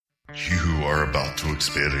You are about to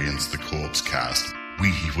experience the Corpse Cast.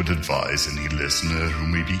 We would advise any listener who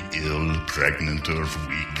may be ill, pregnant, or of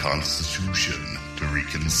weak constitution to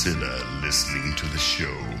reconsider listening to the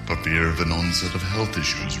show for fear of an onset of health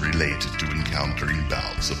issues related to encountering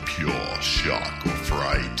bouts of pure shock or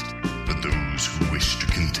fright. For those who wish to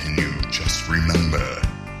continue, just remember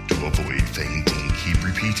to avoid fainting. Keep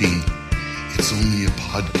repeating, it's only a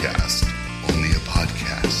podcast. Only a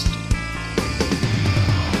podcast.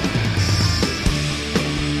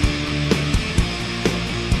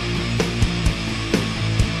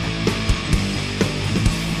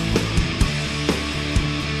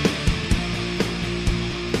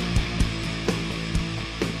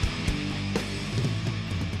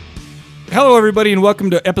 Hello, everybody, and welcome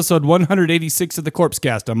to episode 186 of the Corpse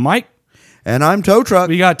Cast. I'm Mike. And I'm Tow Truck.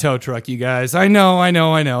 We got Tow Truck, you guys. I know.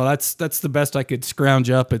 That's the best I could scrounge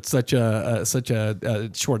up. It's such a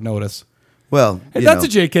short notice. Well, hey, that's a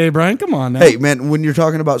JK, Brian. Come on now. Hey, man, when you're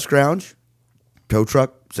talking about scrounge, Tow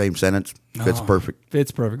Truck, same sentence. Fits perfect.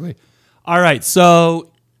 Fits perfectly. All right, so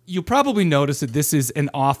you probably noticed that this is an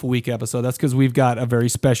off week episode. That's because we've got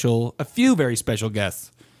a few very special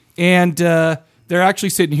guests. And they're actually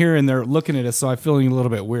sitting here and they're looking at us, so I'm feeling a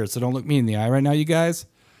little bit weird. So don't look me in the eye right now, you guys,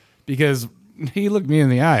 because he looked me in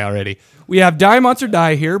the eye already. We have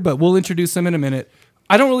DieMonsterDie here, but we'll introduce him in a minute.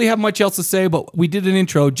 I don't really have much else to say, but we did an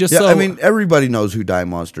intro just so. I mean, everybody knows who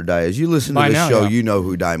DieMonsterDie is. You listen to this show, yeah. You know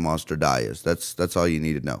who DieMonsterDie is. That's all you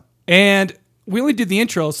need to know. And we only did the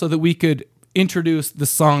intro so that we could introduce the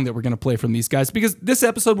song that we're going to play from these guys, because this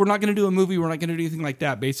episode we're not going to do a movie, we're not going to do anything like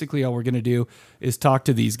that. Basically, all we're going to do is talk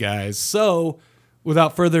to these guys. So,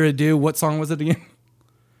 without further ado, what song was it again?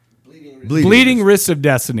 Bleeding Wrists of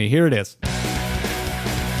Destiny. Here it is.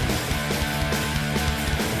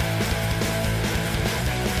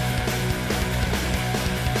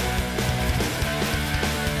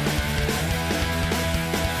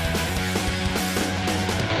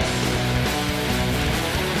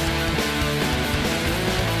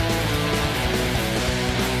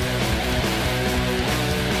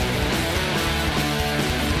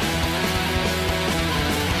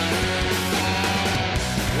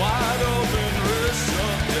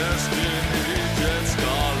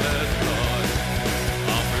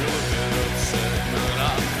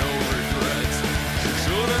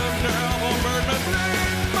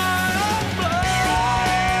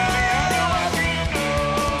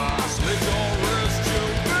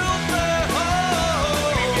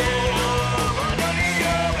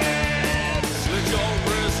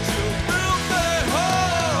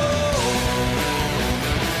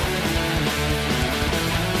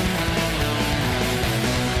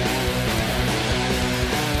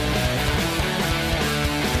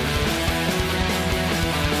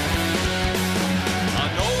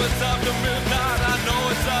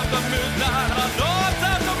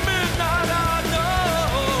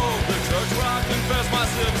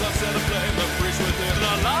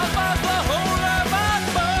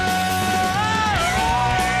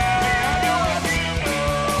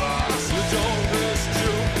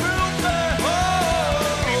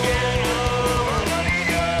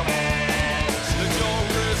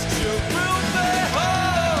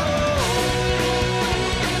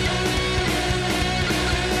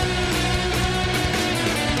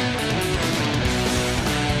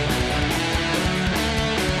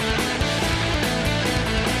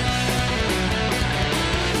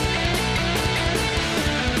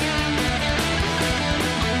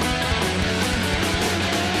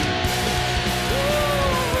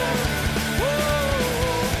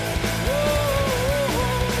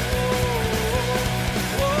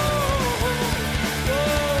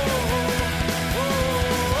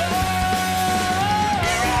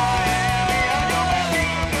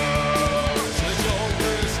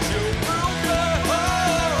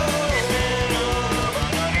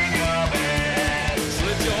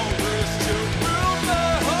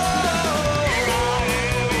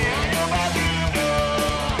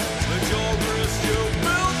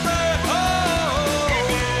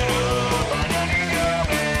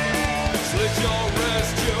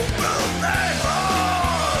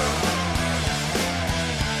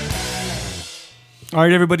 All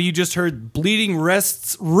right, everybody, you just heard Bleeding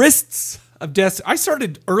Wrists of Destiny. I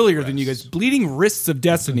started earlier than you guys. Bleeding Wrists of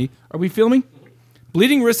Destiny. Are we filming?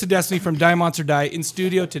 Bleeding Wrists of Destiny from DieMonsterDie in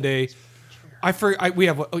studio today. We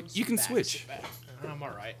have. Oh, you can switch. I'm all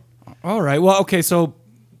right. All right. Well, okay. So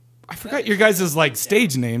I forgot your guys' like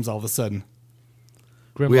stage names all of a sudden.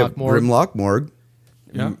 We have Grimlock Morgue.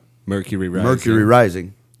 Yeah. Mercury Rising. Mercury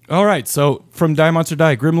Rising. All right. So from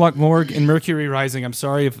DieMonsterDie, Grimlock Morgue and Mercury Rising. I'm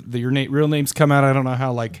sorry if your real names come out. I don't know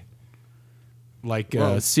how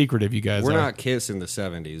secretive you guys We're are. not Kiss in the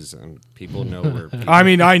 70s, and people know we're. I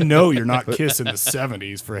mean, I know you're not Kiss in the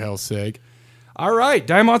 70s, for hell's sake. All right,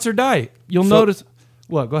 Die Monster Die. You'll notice.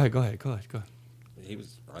 What? Go ahead. He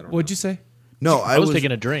was. I don't know. What'd you say? No, I was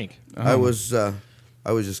taking a drink. I was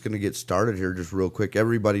just going to get started here just real quick.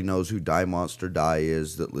 Everybody knows who DieMonsterDie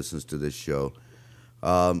is that listens to this show.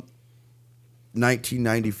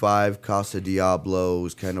 1995, Casa Diablo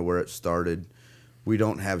is kind of where it started. We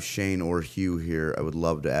don't have Shane or Hugh here. I would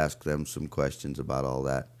love to ask them some questions about all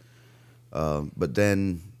that. But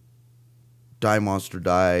then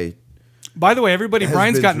DieMonsterDie. By the way, everybody, Has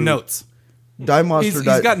Brian's been got through- notes.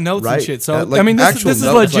 DieMonsterDie. He's got notes and shit. So like I mean, this actual is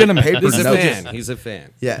notes, like legitimate. paper This He's is a notes. fan. He's a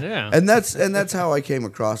fan. Yeah. Yeah. And that's how I came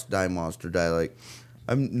across DieMonsterDie. Like,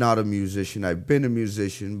 I'm not a musician. I've been a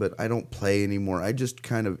musician, but I don't play anymore. I just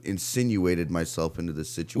kind of insinuated myself into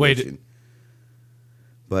this situation.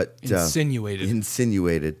 But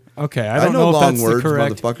insinuated. Okay, I I don't know know if long that's words, the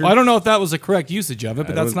correct. motherfucker. Well, I don't know if that was the correct usage of it,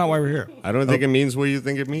 but that's not why we're here. I don't think it means what you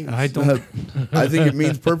think it means. I don't. I think it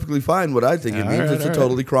means perfectly fine what I think it All means. right, It's a all right.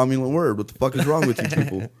 totally cromulent word. What the fuck is wrong with you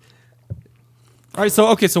people? All right,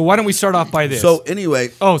 so why don't we start off by this? So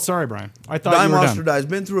anyway, oh, sorry, Brian. I thought you were done. DieMonsterDie's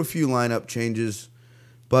been through a few lineup changes,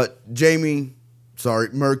 but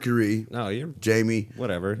Mercury, No, you're Jamie,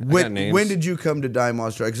 whatever. I got names. When did you come to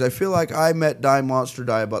DieMonsterDie? Because I feel like I met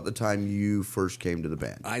DieMonsterDie about the time you first came to the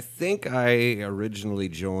band. I think I originally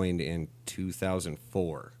joined in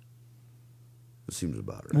 2004. It seems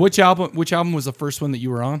about right. Which album was the first one that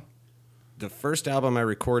you were on? The first album I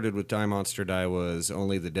recorded with DieMonsterDie was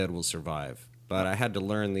Only the Dead Will Survive. But I had to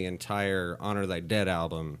learn the entire Honor Thy Dead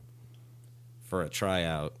album for a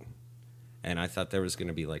tryout. And I thought there was going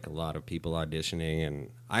to be like a lot of people auditioning. And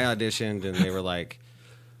I auditioned and they were like,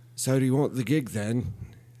 so do you want the gig then?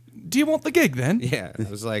 Do you want the gig then? Yeah. I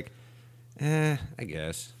was like, I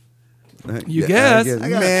guess. You guess.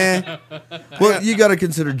 Meh. Well, you got to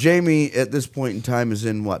consider Jamie at this point in time is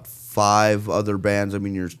in what, 5 other bands? I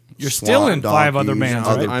mean, you're still in 5 other bands,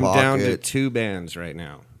 right? I'm down to 2 bands right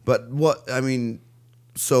now. But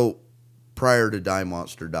so prior to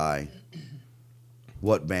DieMonsterDie,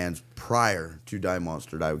 what bands prior to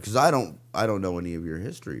DieMonsterDie? Because I don't know any of your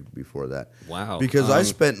history before that. Wow. Because I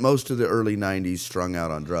spent most of the early 90s strung out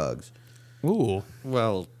on drugs. Ooh.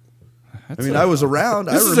 Well, I was around.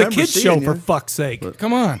 This I is a remember kid's seeing show, for you. fuck's sake.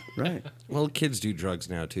 Come on. Right. well, kids do drugs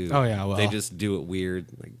now too. Oh, yeah, well. They just do it weird,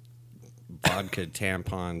 like vodka,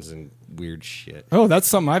 tampons, and weird shit. Oh, that's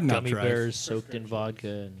something I've not Gummy tried. bears soaked in vodka.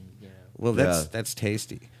 And Well, that's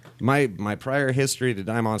tasty. My prior history to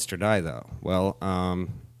DieMonsterDie though. Well,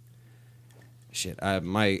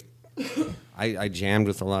 I jammed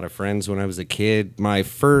with a lot of friends when I was a kid. My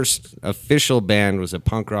first official band was a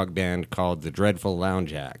punk rock band called the Dreadful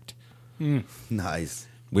Lounge Act. Nice.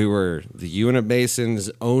 We were the Uinta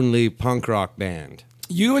Basin's only punk rock band.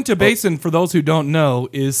 Uinta Basin, for those who don't know,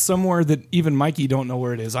 is somewhere that even Mikey don't know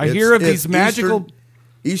where it is. I hear of these magical...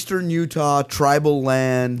 Eastern Utah, tribal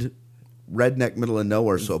land, redneck middle of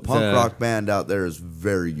nowhere. So a punk rock band out there is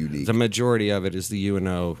very unique. The majority of it is the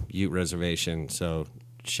UNO Ute Reservation, so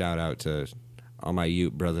shout out to all my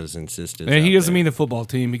Ute brothers and sisters. And he out doesn't there. mean the football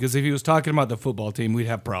team, because if he was talking about the football team, we'd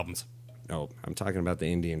have problems. No, I'm talking about the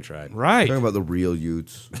Indian tribe. Right. Talking about the real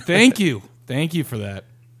Utes. Thank you. Thank you for that.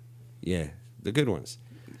 Yeah, the good ones.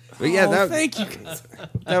 But yeah, thank you.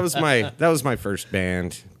 that was my first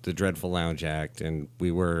band, the Dreadful Lounge Act, and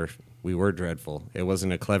we were dreadful. It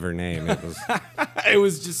wasn't a clever name. It was It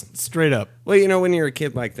was just straight up. well, you know, when you're a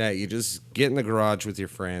kid like that, you just get in the garage with your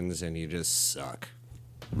friends and you just suck.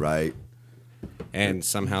 Right. And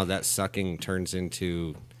somehow that sucking turns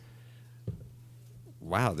into,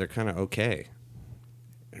 wow, they're kind of okay.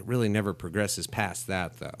 It really never progresses past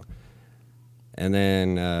that, though. And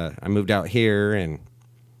then I moved out here and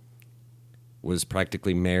was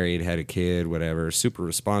practically married, had a kid, whatever, super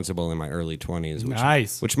responsible in my early 20s.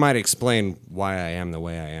 Nice. Which might explain why I am the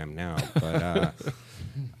way I am now. But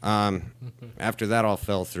after that all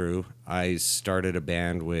fell through, I started a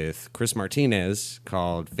band with Chris Martinez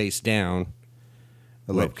called Face Down.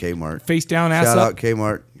 I love Kmart. Face down, ass Shout up. out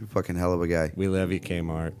Kmart. You're a fucking hell of a guy. We love you,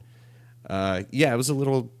 Kmart. Yeah, it was a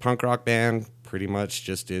little punk rock band. Pretty much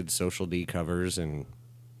just did Social D covers and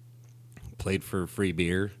played for free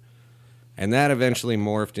beer. And that eventually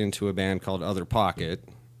morphed into a band called Other Pocket.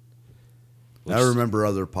 I remember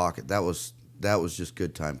Other Pocket. That was just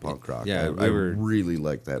good time punk rock. Yeah, I really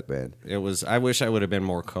liked that band. It was. I wish I would have been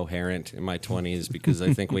more coherent in my 20s because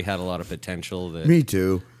I think we had a lot of potential. That Me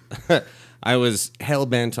too. I was hell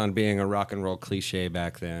bent on being a rock and roll cliche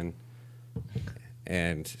back then,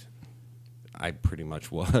 and I pretty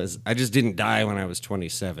much was. I just didn't die when I was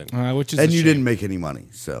 27. Which is And a you shame. didn't make any money,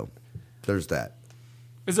 so there's that.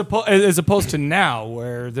 As opposed to now,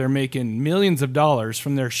 where they're making millions of dollars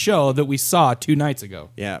from their show that we saw 2 nights ago.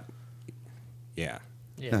 Yeah. Yeah.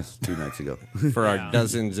 Yes, 2 nights ago. For our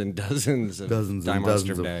dozens and dozens of Dozens Die and Monster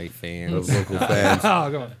dozens Die of fans. local fans.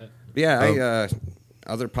 Oh, go on. Yeah,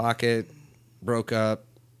 Other Pocket broke up.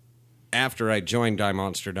 After I joined Die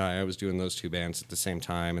Monster Die, I was doing those 2 bands at the same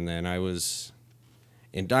time, and then I was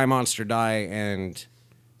in Die Monster Die and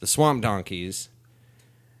the Swamp Donkeys.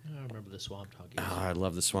 I remember the Swamp Donkeys. Oh, I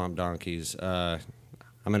love the Swamp Donkeys. I'm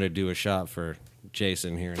going to do a shot for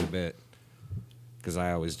Jason here in a bit, because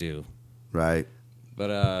I always do. Right.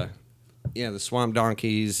 But, yeah, the Swamp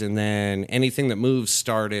Donkeys, and then Anything That Moves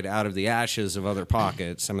started out of the ashes of Other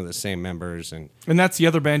Pockets, some of the same members. And that's the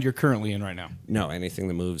other band you're currently in right now. no, Anything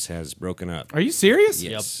That Moves has broken up. Are you serious?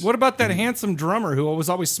 Yes. What about that handsome drummer who was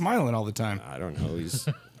always smiling all the time? I don't know. He's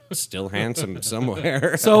still handsome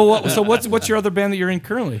somewhere. So what's your other band that you're in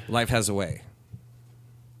currently? Life Has a Way.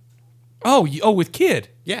 Oh, with Kid.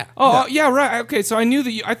 Yeah. Oh, yeah, right. Okay, so I knew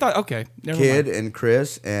that I thought, okay, never Kid mind. and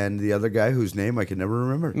Chris and the other guy whose name I can never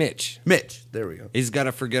remember. Mitch. Mitch. There we go. He's got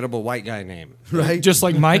a forgettable white guy name. Right? Just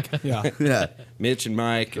like Mike. Yeah. yeah. Mitch and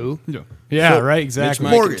Mike. Who? Yeah, So, right, exactly.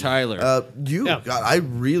 Mike and Morgan. Tyler. God, I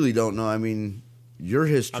really don't know. I mean, your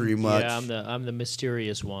history much. Yeah, I'm the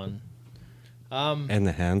mysterious one. And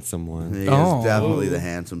the handsome one. He Oh. is definitely the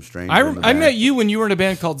handsome stranger. in the I band. met you when you were in a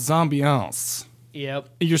band called Zombiance. Yep.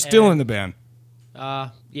 You're still And, in the band.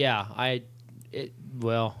 Yeah,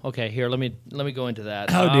 well, okay, here, let me go into that.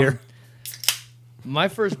 Oh, dear. My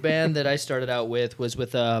first band that I started out with was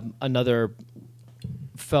with another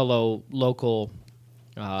fellow local,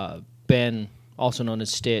 Ben, also known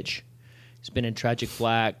as Stitch. He's been in Tragic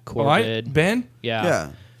Black, Corvid. Ben? Yeah.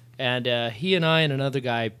 Yeah. And he and I and another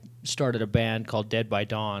guy started a band called Dead by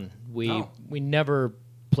Dawn. We never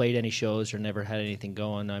played any shows or never had anything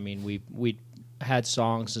going. I mean, we had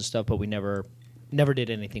songs and stuff, but we never did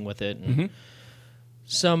anything with it. And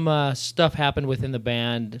some stuff happened within the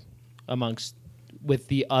band with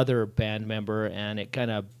the other band member, and it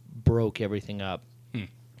kind of broke everything up.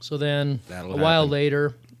 So then That'll a while happen.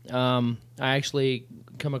 later, I actually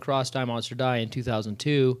come across Die Monster Die in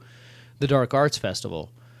 2002, the Dark Arts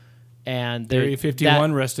Festival. And Area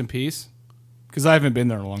 51, rest in peace. Because I haven't been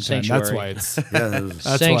there in a long time. That's Sanctuary. why it's... Yeah, that was-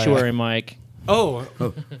 That's Sanctuary, Mike. Oh,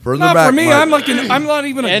 further not back, for me. Mike. I'm not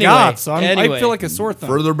even a Anyway, goth, so I anyway. feel like a sore thumb.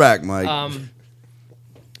 Further back, Mike.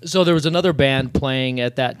 So there was another band playing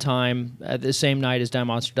at that time, at the same night as Die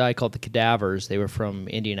Monster Die, called the Cadavers. They were from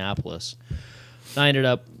Indianapolis. And I ended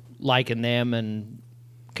up liking them and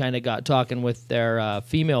kind of got talking with their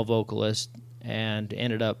female vocalist and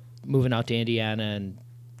ended up moving out to Indiana and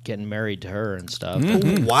getting married to her and stuff.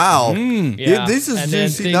 Wow. Yeah. This is And then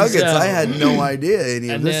juicy things, nuggets. I had no idea any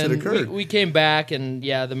of And this had then occurred. we came back, and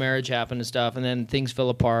the marriage happened and stuff, and then things fell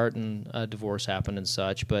apart, and a divorce happened and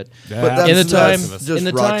such. But but that's, in the time- that's just in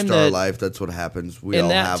the rock time star that- life. That's what happens. We in all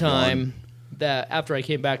that have time, one. that after I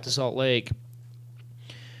came back to Salt Lake,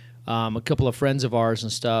 a couple of friends of ours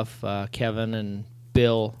and stuff, Kevin and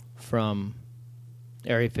Bill from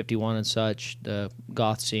Area 51 and such, the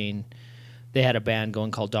goth scene, they had a band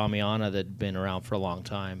going called Damiana that had been around for a long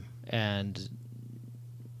time. And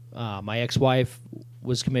my ex-wife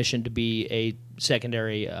was commissioned to be a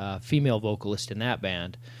secondary female vocalist in that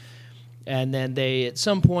band. And then they, at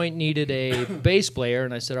some point, needed a bass player,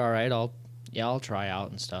 and I said, all right, I'll try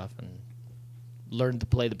out and stuff, and learned to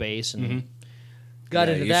play the bass, and got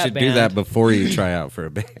into you that should band. do that before you try out for a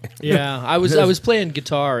band. Yeah, I was playing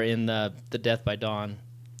guitar in the Death by Dawn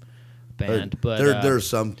band, but there's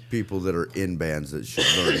some people that are in bands that should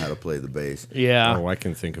learn how to play the bass. yeah. Oh, I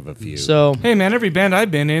can think of a few. So Hey, man, every band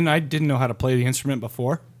I've been in, I didn't know how to play the instrument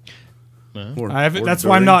before. Or- or That's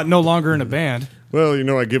why I'm during- no longer in a band. well,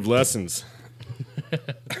 I give lessons.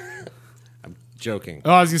 I'm joking.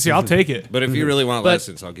 Oh, I was going to say, I'll take it. But if you really want But-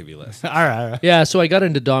 lessons, I'll give you lessons. All right. yeah, so I got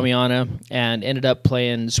into Damiana and ended up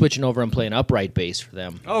switching over and playing upright bass for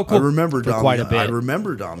them. Oh, I cool. remember For quite a Damian. bit. I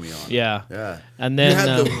remember Damian. Yeah. Yeah. And then you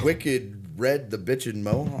had the wicked red, the bitchin'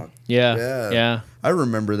 mohawk. yeah. I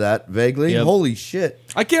remember that vaguely. Yep. Holy shit.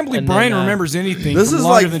 I can't believe And Brian then, remembers anything. This from is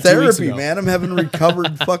longer like than 2 weeks therapy, ago. man. I'm having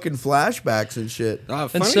recovered fucking flashbacks and shit.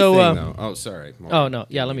 Funny so, thing, though. Oh, sorry. Morgan. Oh, no.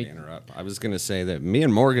 Yeah, let me- interrupt. I was going to say that me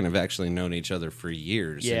and Morgan have actually known each other for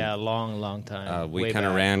years. Yeah, and, long time. we Way kind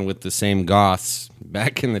of back. ran with the same goths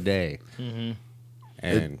back in the day. Mm-hmm.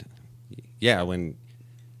 And yeah, when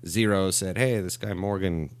Zero said, "Hey, this guy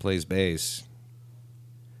Morgan plays bass,"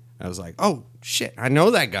 I was like, "Oh shit, I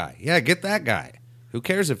know that guy. Yeah, get that guy. Who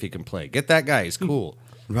cares if he can play? Get that guy. He's cool."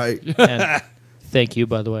 Right. And thank you,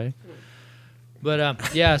 by the way.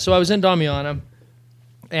 But yeah, so I was in Damiana,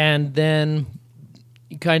 and then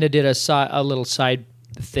kind of did a little side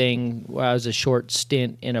thing where I was a short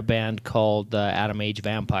stint in a band called Atom Age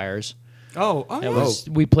Vampires.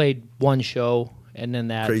 We played one show, and then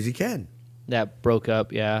Crazy Ken. that broke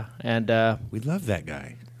up. Yeah, and We love that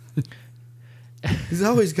guy. He's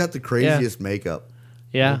always got the craziest makeup.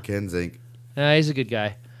 yeah, Ken Zink. he's a good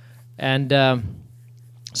guy, and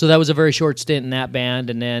so that was a very short stint in that band,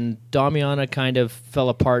 and then Damiana kind of fell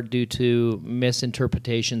apart due to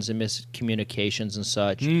misinterpretations and miscommunications and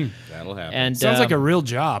such. That'll happen. And Sounds like a real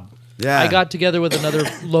job. Yeah. I got together with another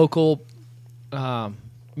local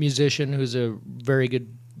musician who's a very good,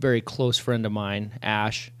 very close friend of mine,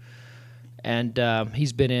 Ash. And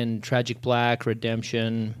he's been in Tragic Black,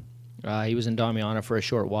 Redemption. He was in Damiana for a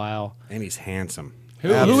short while. And he's handsome. Who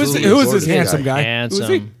is Absolutely this gorgeous handsome guy. guy? Handsome.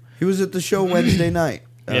 Who is he? He was at the show Wednesday night.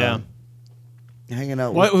 Yeah. Hanging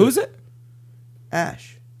out What? with Who's it?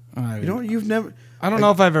 Ash. I You know what? You've never... I don't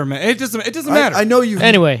know if I've ever met. It doesn't matter. I know you've...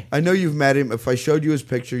 Anyway. I know you've met him. If I showed you his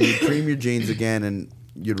picture, you'd cream your jeans again and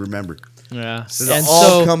you'd remember. Yeah. It'll And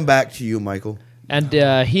all so, come back to you, Michael. and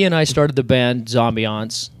he and I started the band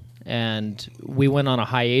Zombiance, and we went on a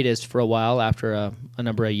hiatus for a while after a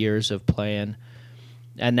number of years of playing,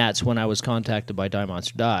 and that's when I was contacted by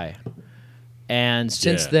DieMonsterDie. And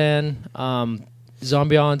since then,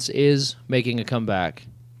 Zombiance is making a comeback.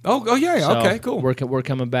 Oh yeah. So Okay. Cool. We're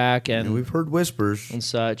coming back And and we've heard whispers.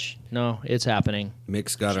 such. No, it's happening.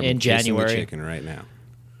 Mick's got him In chasing the January. chicken right now.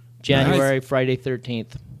 January, Friday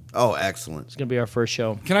 13th. Oh, excellent. It's going to be our first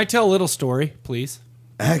show. Can I tell a little story, please?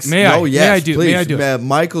 Excellent. May I? Oh, May yes, I do- please. may I do it?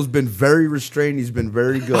 Michael's been very restrained. He's been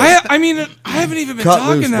very good. I mean, I haven't even been Cut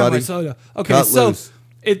talking loose, that buddy. much. So, okay, Cut so loose.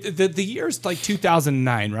 the year's like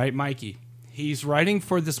 2009, right, Mikey? He's writing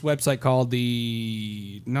for this website called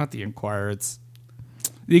not the Inquirer, it's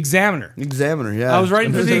the Examiner. Examiner, yeah. I was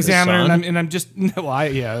writing for the The Examiner, Sun? and I'm just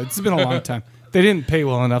it's been a long time. They didn't pay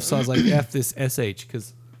well enough, so I was like, F this SH,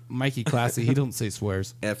 because Mikey Classy, he don't say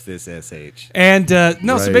swears. F this SH. And so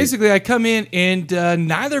Right. basically I come in, and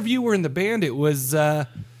neither of you were in the band. It was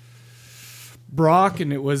Brock,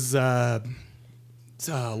 and it was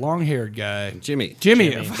long-haired guy. Jimmy.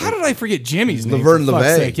 Jimmy. How did I forget Jimmy's name? Laverne for fuck's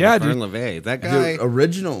LeVay. sake? Yeah, Vern dude. LeVay. That The guy.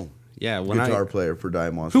 original Yeah, when guitar player for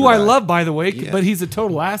DieMonsterDie. Who I love, by the way, Yeah. but he's a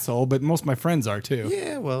total asshole, but most of my friends are, too.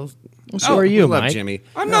 Yeah, well. So are you, we love Mike? Jimmy.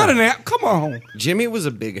 I'm not an app. Come on. Jimmy was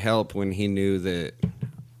a big help when he knew that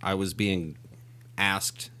I was being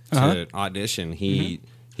asked to Uh-huh. audition. He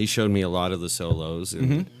showed me a lot of the solos,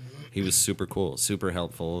 and he was super cool, super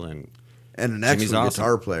helpful, and And an Jimmy's excellent awesome.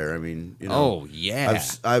 guitar player. I mean, you know. Oh, yeah.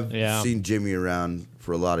 I've Yeah. seen Jimmy around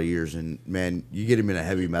for a lot of years, and man, you get him in a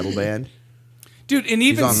heavy metal band. Dude, and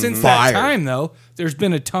even on since fire. that time, though, there's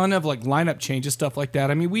been a ton of like lineup changes, stuff like that.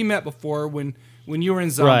 I mean, we met before when you were in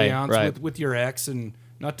Zombiance Right. with your ex, and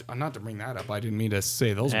not to bring that up. I didn't mean to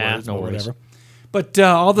say those words no or worries. whatever. But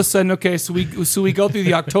all of a sudden, okay, so we go through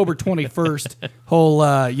the October 21st whole,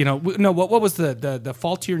 what was the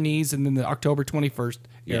Fall to Your Knees, and then the October 21st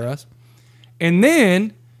eras, and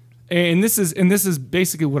then, and this is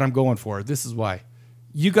basically what I'm going for. This is why.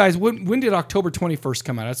 You guys, when did October 21st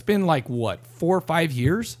come out? It's been like, what, 4 or 5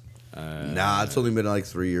 years? Nah, it's only been like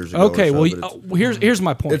 3 years ago. Okay, or so, well, but here's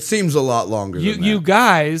my point. it seems a lot longer than that. You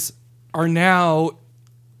guys are now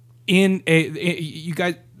you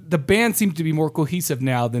guys, the band seems to be more cohesive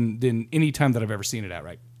now than any time that I've ever seen it at,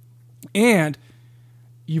 right? And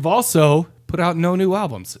you've also put out no new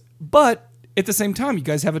albums, but at the same time, you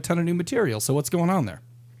guys have a ton of new material. So what's going on there?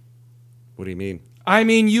 what do you mean? I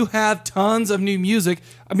mean, you have tons of new music.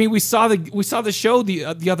 I mean, we saw the show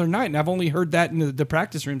the other night, and I've only heard that in the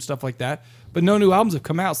practice room, stuff like that. But no new albums have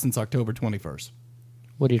come out since October 21st.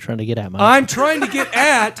 What are you trying to get at, Mike? I'm trying to get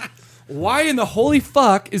at why in the holy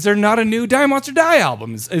fuck is there not a new DieMonsterDie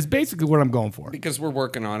album? Is basically what I'm going for. Because we're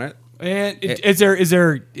working on it. And is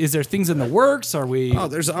there things in the works? Are we? Oh,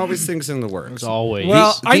 there's always things in the works. As always.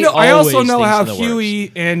 Well, I also always know thinks how in the works.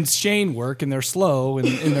 Huey and Shane work, and they're slow, and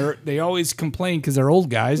they always complain because they're old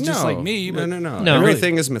guys, just like me. But No. No.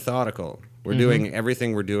 Everything is methodical. We're doing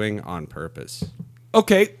everything we're doing on purpose.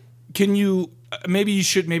 Okay, can you? Maybe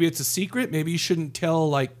it's a secret. Maybe you shouldn't tell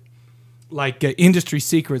like industry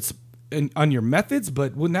secrets on your methods.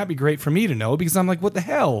 But wouldn't that be great for me to know? Because I'm like, what the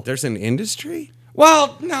hell? There's an industry?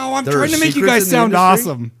 Well, no, I'm There trying are to make you secrets guys in the sound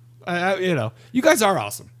industry? awesome. You guys are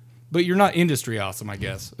awesome. But you're not industry awesome, I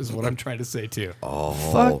guess, is what I'm trying to say too. Oh,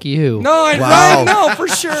 Fuck you. No, Wow. no, for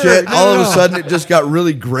sure. shit! No, All of no. a sudden, it just got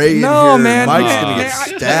really gray in No, here. man. Mike's man, gonna man,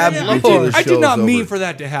 get stabbed I before the did show's not mean over. for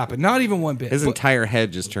that to happen. Not even one bit. His But- entire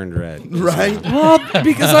head just turned red. Right? well,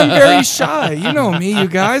 because I'm very shy. You know me, you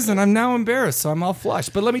guys, and I'm now embarrassed, so I'm all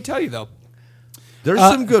flushed. But let me tell you though, There's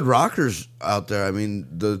some good rockers out there. I mean,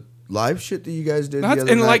 the live shit that you guys did the that's,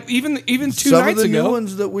 other and night, like even 2 some of nights the ago. new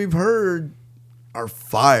ones that we've heard are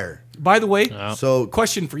fire. By the way, So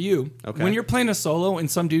question for you: Okay. when you're playing a solo and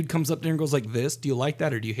some dude comes up there and goes like this, do you like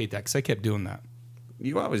that or do you hate that? Because I kept doing that.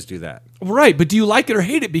 You always do that. Right, but do you like it or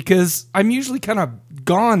hate it? Because I'm usually kind of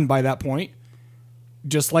gone by that point,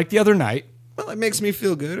 just like the other night. Well, it makes me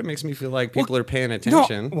feel good. It makes me feel like people are paying No,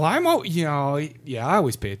 attention. well, I'm yeah, I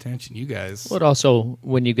always pay attention. You guys, But also,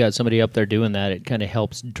 when you got somebody up there doing that, it kind of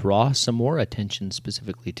helps draw some more attention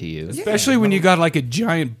specifically to you. especially when you got like a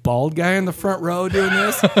giant bald guy in the front row doing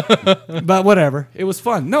this. But whatever, it was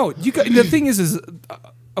fun. No, you got, the thing is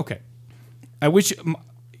okay. I wish.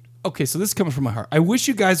 Okay, so this is coming from my heart. I wish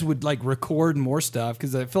you guys would like record more stuff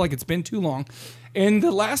because I feel like it's been too long. And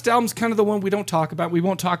the last album's kind of the one we don't talk about. We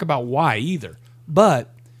won't talk about why either.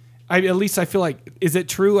 But at least I feel like, is it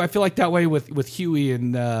true? I feel like that way with Huey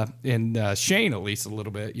and Shane at least a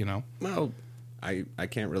little bit. You know. Well, I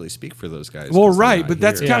can't really speak for those guys. Well, 'cause they're right, not but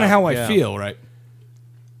that's here. kind of how I yeah. feel, right?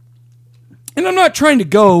 And I'm not trying to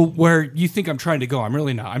go where you think I'm trying to go. I'm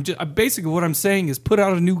really not. Basically what I'm saying is put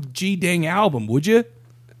out a new G-dang album, would you?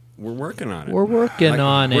 We're working on it. We're working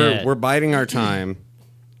on it. We're biding our time,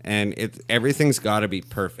 and everything's got to be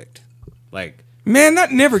perfect. Like, Man,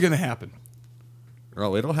 that's never gonna happen.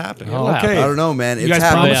 oh, it'll happen. Oh, Okay. I don't know, man. You It's guys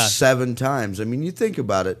happened promise? 7 times. I mean, you think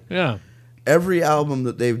about it. Yeah. Every album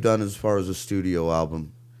that they've done as far as a studio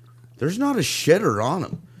album, there's not a shitter on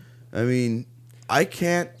them. I mean, I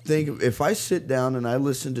can't think of, if I sit down and I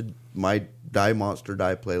listen to my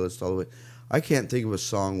DieMonsterDie playlist all the way, I can't think of a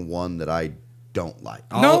song one that I don't like.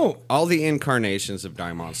 No. All the incarnations of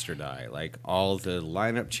DieMonsterDie, like all the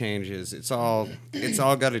lineup changes, it's all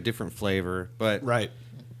got a different flavor, but Right.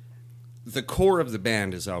 the core of the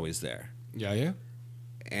band is always there. Yeah.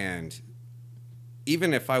 And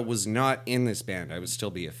even if I was not in this band, I would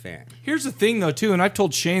still be a fan. Here's the thing, though, too, and I've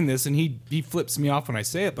told Shane this, and he flips me off when I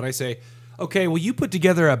say it, but I say, okay, well, you put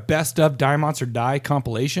together a best of DieMonsterDie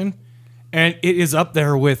compilation, and it is up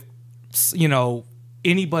there with, you know,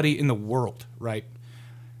 anybody in the world, right?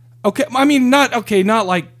 Okay, I mean, not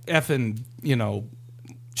like effing, you know,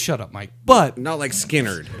 shut up, Mike, but Not like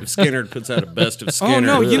Skinnerd. If Skinnerd puts out a best of Skinnerd. oh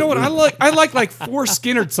no, you know what I like? I like 4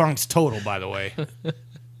 Skinnerd songs total, by the way.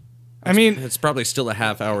 I mean, It's probably still a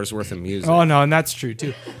half hour's worth of music. oh no, and that's true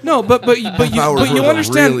too. No, but hours you worth of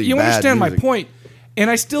understand really you bad understand my music. point. And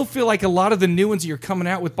I still feel like a lot of the new ones that you're coming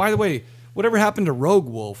out with. By the way, whatever happened to Rogue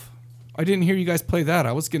Wolf? I didn't hear you guys play that.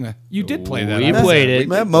 I was gonna. You did play that. We I was- played it.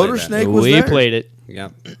 Man, play Motor that. Snake was We there. played it. Yeah.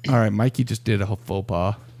 All right, Mikey just did a whole faux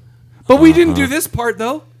pas. But we didn't do this part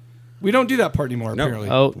though. We don't do that part anymore. No. Apparently,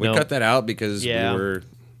 Oh, We no. cut that out because Yeah. we were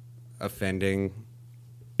offending.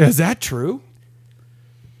 is that true?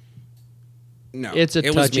 No. It's a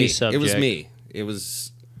it was touchy me. subject. It was me. It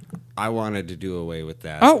was. I wanted to do away with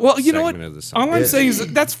that. Oh well, you know what? segment of the song. All I'm It- saying is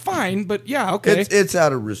that's fine. But yeah, okay. It's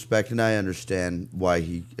out of respect, and I understand why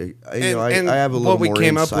he. I have a little what we more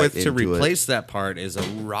came up insight with to into it. replace that part is a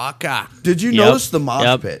rocker. Did you Yep. notice the mosh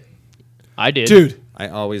Yep. pit? I did. Dude. I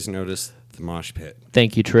always noticed the mosh pit.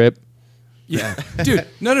 Thank you, Trip. Yeah, dude.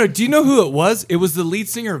 No. Do you know who it was? It was the lead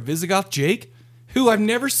singer of Visigoth, Jake, who I've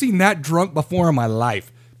never seen that drunk before in my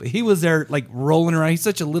life. But he was there, like rolling around. He's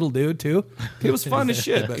such a little dude too. It was fun as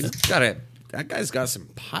shit. But, That guy's got some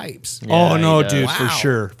pipes. oh Yeah, no, he does. dude,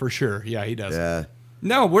 Wow. for sure. Yeah, he does. Yeah.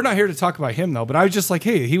 No, we're not here to talk about him though. But I was just like,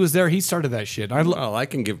 hey, he was there. He started that shit. Well, I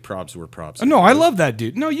can give props where props. No, I love that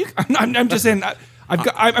dude. No, you. I'm just saying. I'm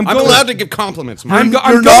I'm going, allowed to give compliments. I'm Mike. go-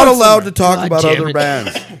 I'm You're not going allowed somewhere. to talk God about damn other it.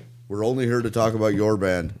 bands. We're only here to talk about your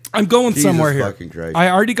band. I'm going Jesus somewhere here. fucking Christ. I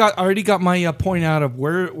already got my point out of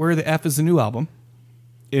where the F is a new album,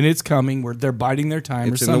 and it's coming. Where they're biding their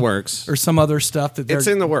time. It's or in the some, works. or some other stuff that they're. It's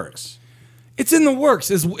in the works. It's in the works.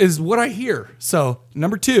 Is what I hear. So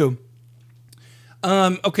number 2.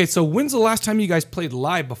 Okay, so when's the last time you guys played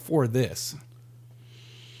live before this?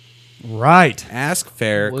 Right. Ask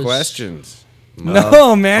fair Was- questions.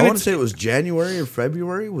 No, man. I want It's, to say it was January or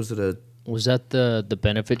February. Was it a? Was that the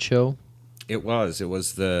benefit show? It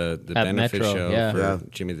was the At benefit Metro, show yeah. for Yeah.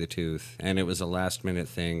 Jimmy the Tooth, and it was a last minute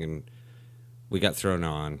thing, and we got thrown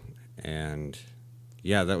on, and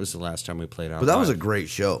yeah, that was the last time we played out. But that was a live. great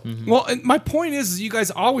show. well, and my point is you guys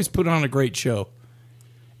always put on a great show.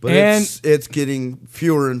 But it's getting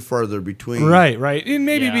fewer and farther between. Right. And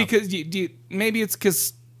maybe Yeah. because maybe it's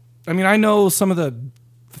because, I mean, I know some of the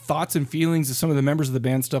thoughts and feelings of some of the members of the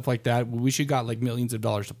band, stuff like that. We should got like millions of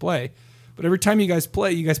dollars to play, but every time you guys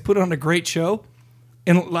play, you guys put on a great show,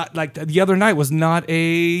 and like the other night was not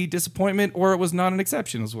a disappointment or it was not an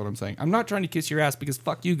exception. Is what I'm saying. I'm not trying to kiss your ass because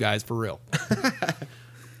fuck you guys for real.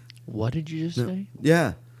 What did you just say?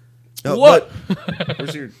 Yeah. No, What?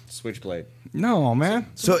 Where's your switchblade? No, man.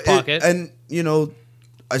 So Pocket. and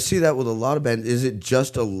I see that with a lot of bands. Is it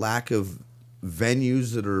just a lack of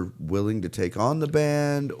venues that are willing to take on the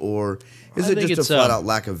band, or is I it think just a it's, flat out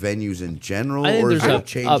lack of venues in general, I think or is there's it a a-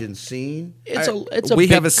 change in scene? It's a we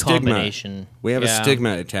big have a stigma. combination. We have Yeah. a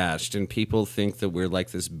stigma attached, and people think that we're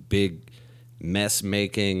like this big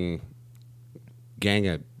mess-making gang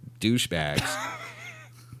of douchebags.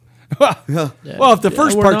 Well, if the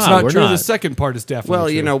first we're part's not, not we're true, the not. second part is definitely Well,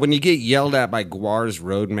 true. you know, when you get yelled at by Guar's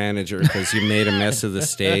road manager because you made a mess of the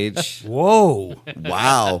stage, Whoa.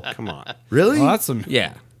 Wow, come on. really? Well, that's some.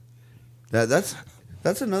 Yeah. That's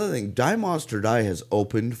another thing. DieMonsterDie has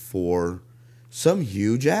opened for some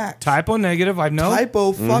huge acts. Typo negative, I know.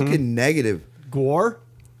 Typo fucking negative. Gore.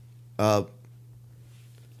 Uh,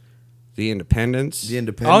 The Independents. the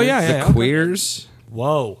Independents. Oh, yeah, The yeah. okay. Queers.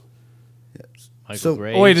 Whoa. Michael So-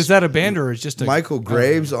 Graves. Oh, wait, is that a band or is just a Michael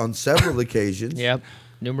Graves on several occasions. Yep.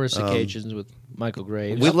 Numerous occasions with Michael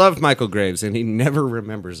Graves. We love Michael Graves, and he never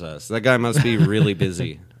remembers us. That guy must be really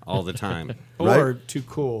busy all the time. or too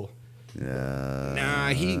cool? Nah,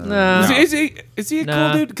 he. Nah. Is he a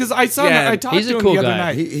Nah. cool dude? Because I saw Yeah, him. I talked he's to a him cool the other guy.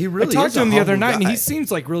 night. He really I talked is to him a the other humble night, and guy. he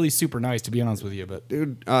seems like really super nice. To be honest with you, but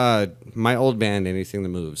Dude, my old band, Anything That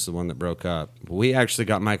Moves, the one that broke up, we actually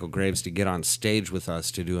got Michael Graves to get on stage with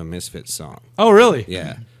us to do a Misfits song. oh really?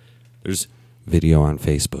 Yeah. There's video on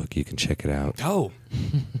Facebook. You can check it out. Oh,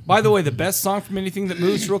 by the way, the best song from Anything That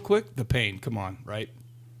Moves, real quick, "The Pain." Come on, right?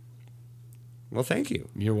 Well, thank you.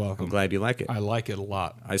 You're welcome. I'm glad you like it. I like it a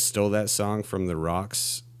lot. I stole that song from The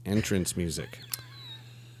Rock's entrance music.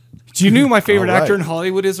 Do you know who my favorite All right. actor in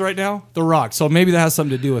Hollywood is right now? The Rock. So maybe that has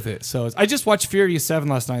something to do with it. So I just watched Furious 7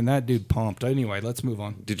 last night, and that dude pumped. Anyway, let's move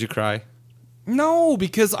on. Did you cry? No,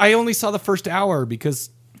 because I only saw the first hour because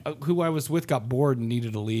who I was with got bored and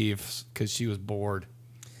needed to leave because she was bored.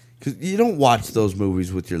 'Cause you don't watch those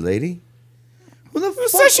movies with your lady. Who the fuck?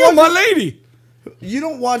 Especially my lady. You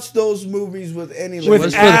don't watch those movies with any With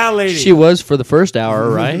lady. a lady. She was for the first hour,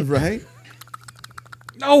 right? Right?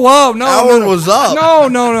 Oh, whoa, no. Hour no. was up.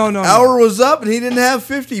 No. Hour was up, and he didn't have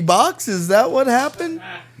 $50. Is that what happened?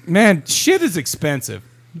 Man, shit is expensive.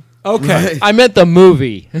 Okay. Right. I meant the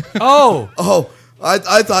movie. Oh, Oh,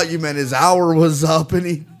 I thought you meant his hour was up, and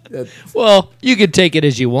he. Well, you could take it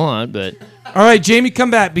as you want, but all right, Jamie,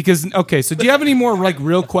 come back because okay. So, do you have any more like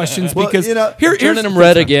real questions? Well, Because you know, here's turning them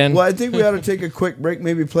red again. Well, I think we ought to take a quick break.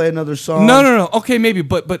 Maybe play another song. No. Okay, maybe,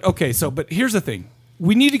 but okay. So, but here's the thing: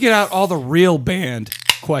 we need to get out all the real band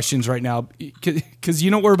questions right now because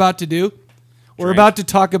you know what we're about to do. We're about to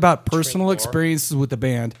talk about personal experiences with the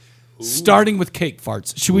band, starting with cake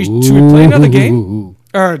farts. Should we play another game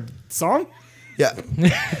or song? Yeah.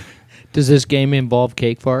 does this game involve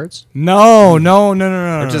cake farts? No.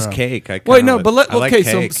 Or just cake? I Wait, kinda no, like- but I like okay.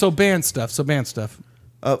 cake. So band stuff.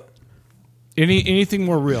 Uh, Anything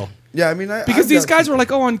more real? yeah. I mean, Because I've these got guys were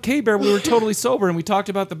like, oh, on K-Bear, we were totally sober, and we talked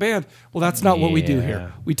about the band. Well, that's not what we do Yeah.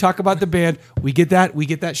 here. We talk about the band, we get that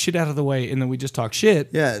shit out of the way, and then we just talk shit.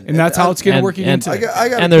 Yeah, and that's how it's going to and- work and- into I it. got, I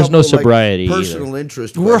got And a there's no couple, like, sobriety either. personal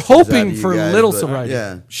interest. We're questions out hoping of you for guys, little but, sobriety.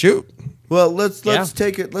 Yeah. Shoot. Well, let's Yeah.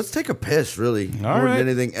 take it. Let's take a piss, really. All more right. than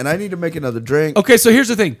anything. And I need to make another drink. Okay, so here's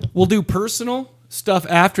the thing. We'll do personal stuff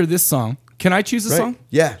after this song. Can I choose a Right? song?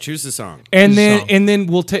 Yeah. Choose the song. And Choose a then song. and then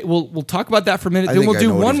we'll talk about that for a minute. I Then think we'll I do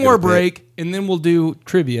know what one he's more gonna pick. break, and then we'll do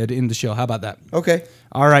trivia to end the show. How about that? Okay.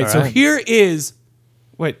 All right. So right. here is.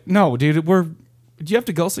 Wait, no, dude. Do you have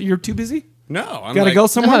to go? So you're too busy? No, I'm Gotta like, go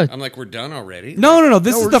somewhere? I'm like, we're done already. No.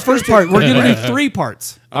 This we're is the just gonna first part. take- We're gonna do 3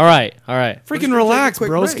 parts. All right. Freaking take a relax,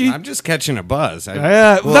 quick broski. I'm just catching a buzz.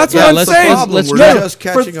 Yeah, Well, that's yeah, what I'm let's- saying. let's We're go. just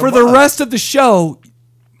catching for a the buzz. rest of the show,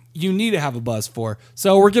 you need to have a buzz for.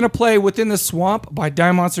 So we're gonna play "Within the Swamp" by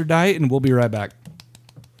DieMonsterDie, and we'll be right back.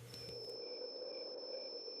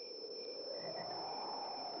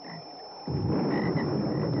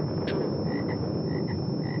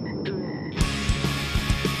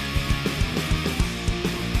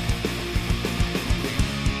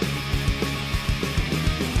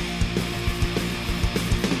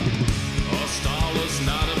 A starless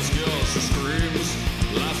night obscures the screams,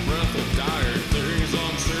 last breath of dying things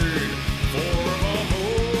unseen.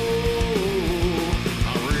 Forevermore,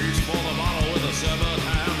 I reach for the bottle with a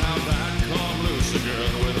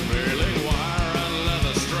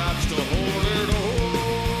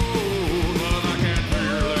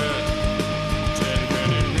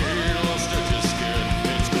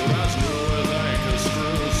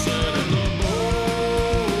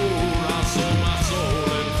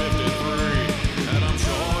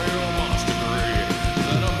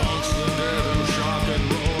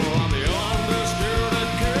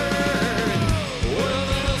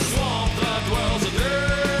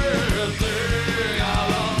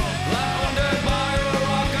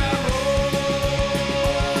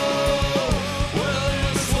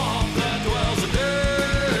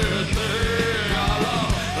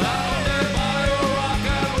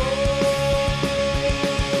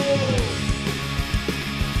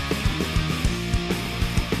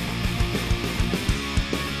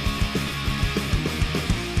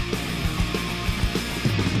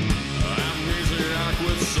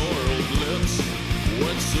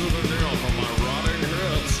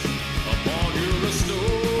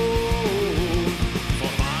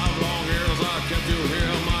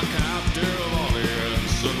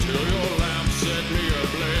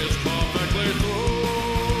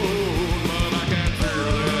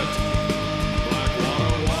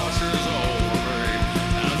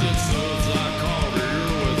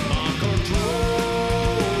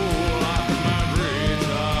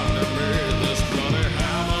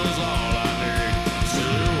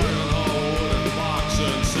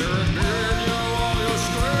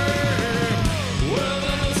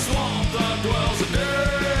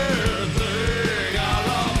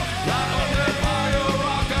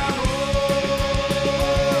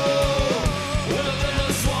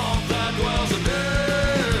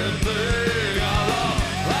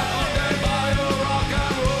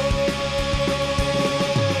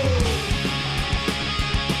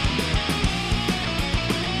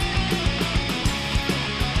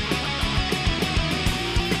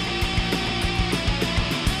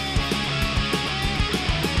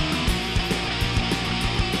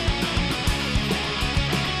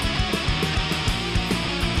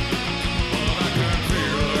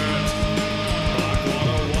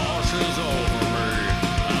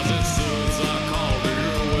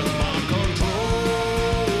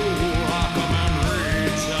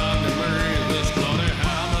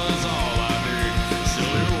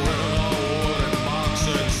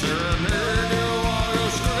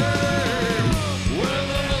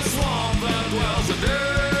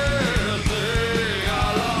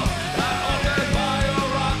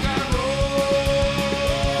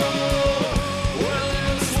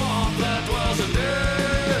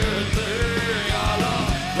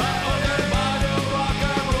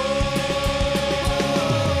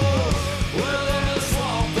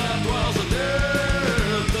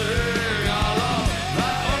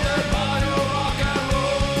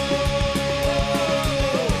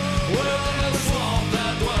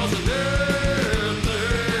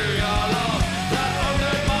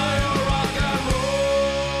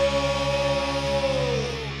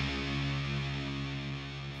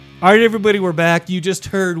All right, everybody, we're back. You just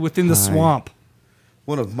heard Within the Swamp.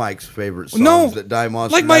 One of Mike's favorite songs No, that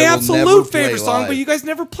DieMonsterDie like my will never absolute play favorite song, live. but you guys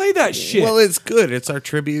never play that shit. Well, it's good. It's our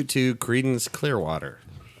tribute to Creedence Clearwater.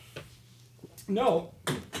 no.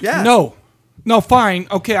 Yeah. No, fine.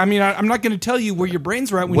 Okay, I mean, I'm not going to tell you where your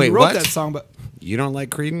brains were at when Wait, you wrote what? that song, but You don't like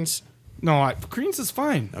Creedence? no, Creedence is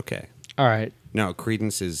fine. Okay. All right. No,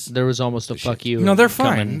 Creedence is... There was almost a fuck you. No, they're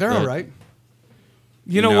fine. coming, They're but- all right.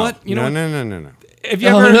 You know No. what? You know No. Have you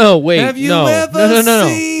Oh, ever, no, wait, have you no. ever No.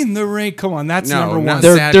 seen the rain? Come on, that's No, number not one. that.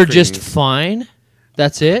 They're Sad just Creedence. fine.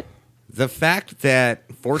 That's it. The fact that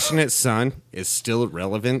Fortunate Son is still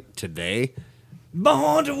relevant today...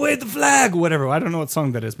 Born to wave the flag, whatever. I don't know what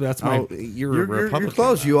song that is, but that's my. Oh, you're a You're Republican.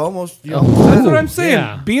 close. You almost. That's what I'm saying.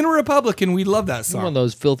 yeah. Being a Republican, we love that You're one of song.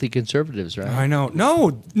 those filthy conservatives, right? I know.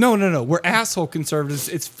 No. We're asshole conservatives.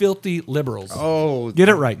 It's filthy liberals. Oh, Get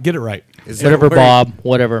it right. Get it right. is that Whatever, where- Bob.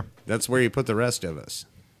 Whatever. That's where you put the rest of us.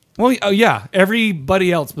 Well, oh yeah,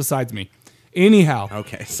 everybody else besides me. Anyhow.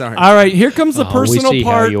 Okay, sorry. All right, here comes the Oh, we personal see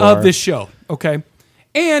how part you of are. this show. Okay.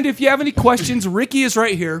 And if you have any questions, Ricky is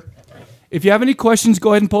right here. If you have any questions,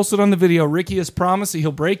 go ahead and post it on the video. Ricky has promised that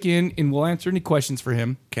he'll break in and we'll answer any questions for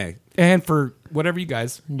him Okay. and for whatever you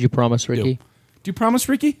guys Did you promise, Ricky? do. Do you promise,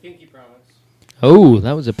 Ricky? Oh,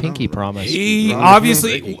 that was a pinky promise. He Promise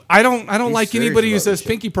obviously. Ricky. I don't He's like serious anybody who about says this shit.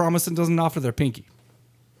 pinky promise and doesn't offer their pinky.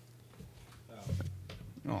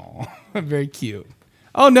 Oh, very cute.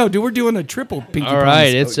 Oh no, dude, we're doing a triple pinky. All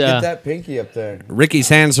right, promise. it's Get that pinky up there. Ricky's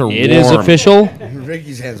hands are warm. it is official.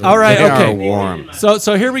 Ricky's hands are All right, They okay. are warm. So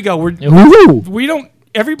here we go. Woo! We don't.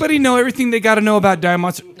 Everybody know everything they got to know about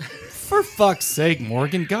DieMonster. For fuck's sake,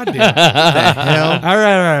 Morgan. Goddamn. What the hell? All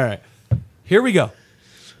right. Here we go.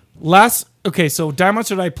 Okay, so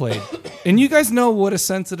DieMonsterDie played, and you guys know what a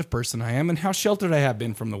sensitive person I am and how sheltered I have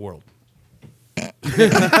been from the world. Okay?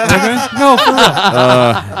 No, for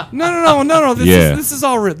real. No. This is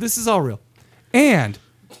all real. This is all real. And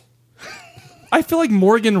I feel like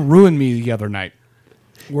Morgan ruined me the other night.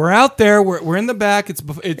 We're out there. We're in the back. It's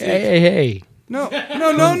Hey. no.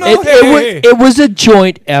 It was a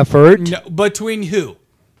joint effort. No, between who?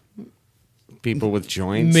 People with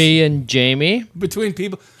joints. Me and Jamie. Between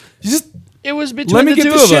people. Just It was between let me the get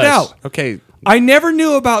two this of shit us. out. Okay. I never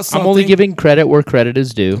knew about something. I'm only giving credit where credit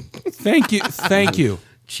is due. Thank you.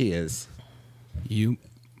 Cheers. You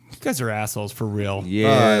guys are assholes for real.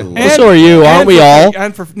 Yeah. Well, so are you, aren't we all?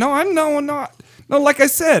 I'm not. No, like I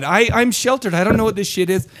said, I'm sheltered. I don't know what this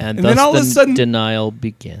shit is. And then thus all of a the sudden, denial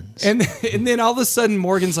begins. and then all of a sudden,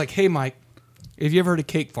 Morgan's like, "Hey, Mike, have you ever heard of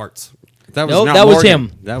cake farts?" That was Nope, not that was Morgan.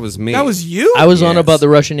 him. That was me. That was you. I was on Yes. about the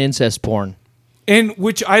Russian incest porn. And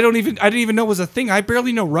which I didn't even know was a thing. I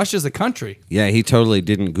barely know Russia's a country. Yeah, he totally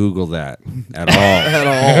didn't Google that at all. At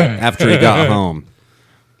all. After he got home.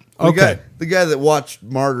 Okay. The guy that watched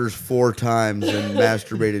Martyrs 4 times and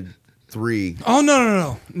masturbated 3. Oh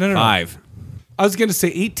no. 5. I was gonna say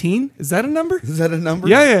 18. Is that a number? Is that a number?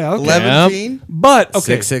 Yeah, okay. 11? But okay.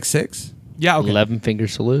 666. Yeah, okay. 11 finger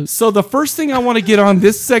salute. So the first thing I want to get on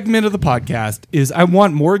this segment of the podcast is I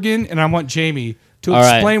want Morgan and I want Jamie to All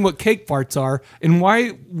right. explain what cake farts are and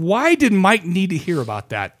why did Mike need to hear about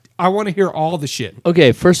that? I want to hear all the shit.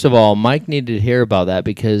 Okay, first of all, Mike needed to hear about that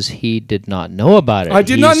because he did not know about it. I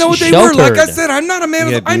did not He's know what they were. Like I sheltered. said, I'm not a man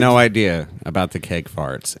He of had no idea about the cake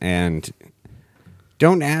farts. And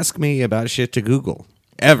don't ask me about shit to Google.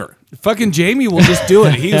 Ever. Fucking Jamie will just do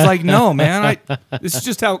it. He was like, "No, man. This is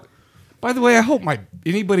just how." By the way, I hope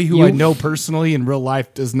anybody who I know personally in real life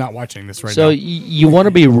is not watching this right So now. you want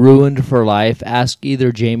to be ruined for life? Ask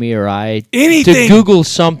either Jamie or I Anything. to Google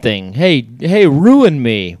something. Hey, ruin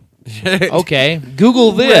me. Okay,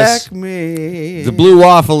 Google this. Wreck me. The blue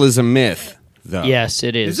waffle is a myth, though. Yes,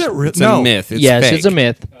 it is. Is it real? It's No. a myth. It's Yes, fake. it's a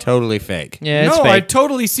myth. Totally fake. Yeah, it's No, I fake.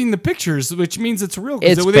 totally seen the pictures, which means it's real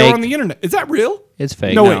because It's they were fake. on the internet. Is that real? It's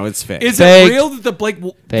fake. No, No, wait. it's fake. Is Fake. it real that that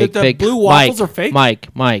fake. the Fake. blue waffles Mike, are fake? Mike.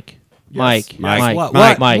 Yes.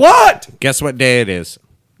 What? What? Guess what day it is?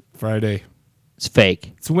 Friday. It's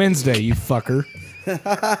fake. It's Wednesday, you fucker.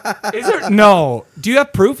 Is there? No. Do you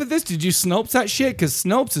have proof of this? Did you Snopes that shit? Because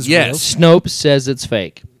Snopes is Yes. Snopes says it's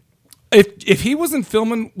fake. real. If he wasn't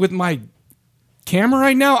filming with my camera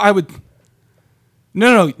right now, I would.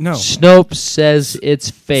 No. Snopes says it's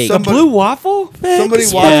fake. The blue waffle? Somebody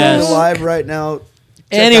Yes. watching the live right now.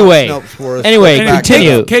 Check Anyway. out Snopes for us. Anyway, Back it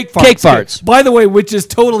continue. up. Cake farts. Cake farts. By the way, which is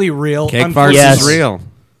totally real. Cake farts unfortunately. Yes. is real.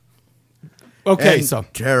 Okay, And so.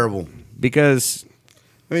 terrible. Because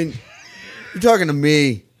I mean, you're talking to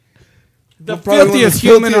me. The Probably one of filthiest the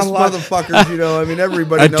human filthiest alive. motherfuckers, you know. I mean,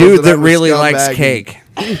 everybody a knows dude that I'm a really scumbag likes and cake.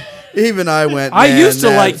 Even I went. I "Man, used to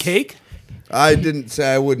like that's-" cake. I didn't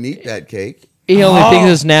say I wouldn't eat that cake. He only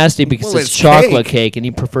thinks it's nasty because Well, it's it's chocolate cake, and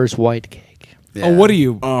he prefers white cake. Yeah. Oh, what are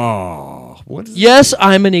you? What is Yes,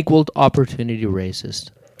 I'm an equal opportunity racist.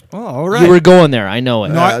 Oh, all right. You were going there. I know it.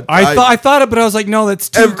 No, I thought it, but I was like, no, that's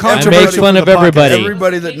too Every- controversial. I make fun for of the podcast. everybody.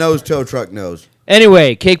 Everybody that knows tow truck knows.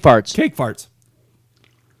 Anyway, cake farts. Cake farts.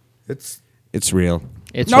 It's real.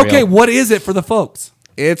 It's Okay, real. what is it for the folks?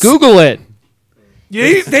 It's Google it.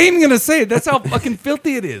 Yeah, they ain't even gonna say it. That's how fucking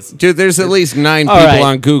filthy it is. Dude, there's at least 9 All people right.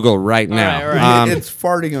 on Google right now. right, all right. It's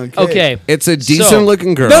farting on cake. Okay. It's a decent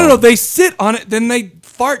looking girl. No, they sit on it, then they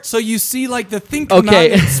fart, so you see like the thing come out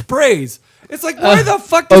Okay. and it sprays. It's like, why the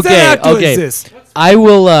fuck does that have to exist? I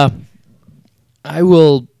will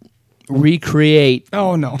recreate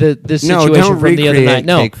Oh no. this No, situation don't from the other recreate night.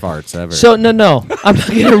 No. cake farts ever. So no. I'm not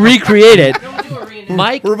going to recreate it.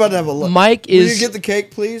 Mike We're about to have a look. Mike Will is you get the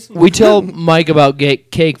cake, please? we tell Mike about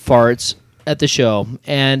cake farts at the show,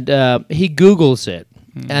 and he Googles it,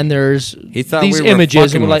 and there's He thought these we were images,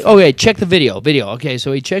 and fucking we're like, with okay, check the video. Okay,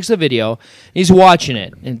 so he checks the video, he's watching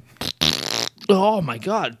it, and oh my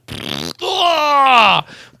god, what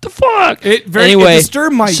the fuck? It anyway,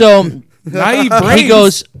 disturbed my so naive brain. he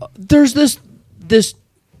goes, there's this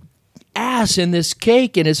ass in this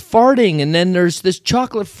cake and it's farting, and then there's this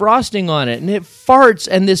chocolate frosting on it and it farts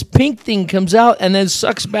and this pink thing comes out and then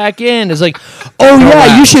sucks back in. It's like, oh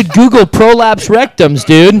yeah, you should Google prolapse rectums,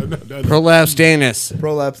 dude. Prolapse anus.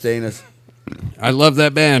 Prolapsed anus. I love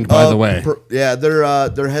that band, by the way. Yeah, they're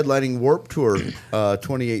headlining Warp Tour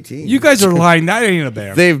 2018. You guys are lying. That ain't a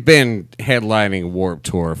band. They've been headlining Warp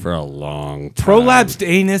Tour for a long time. Prolapsed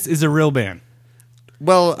anus is a real band.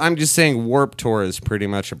 Well, I'm just saying Warp Tour is pretty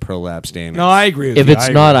much a prolapsed anus. No, I agree with If you. it's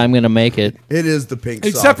I not, agree. I'm gonna make it. It is the pink.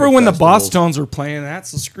 Except for soccer when the festivals. Boss Tones were playing that,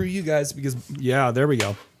 so screw you guys because, yeah, there we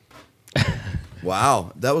go.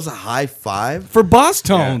 Wow, that was a high five. For Boss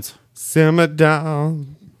Tones. Simmer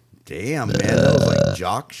down. Damn, man, that was like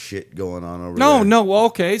jock shit going on over No, there. no, well,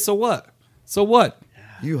 okay, so what? So what?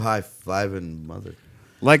 You high fiving mother.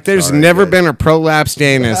 Like there's Sorry, never guys. been a prolapsed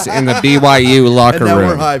anus in the BYU And locker now we're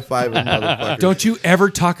room. high fiving motherfuckers. Don't you ever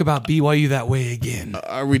talk about BYU that way again.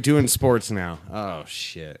 Are we doing sports now? Oh,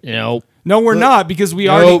 shit. You know. No, we're not because we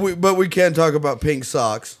already. But we can talk about pink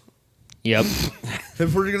socks. Yep.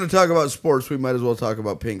 If we're going to talk about sports, we might as well talk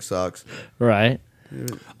about pink socks. Right.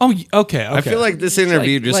 Oh, okay. I feel like this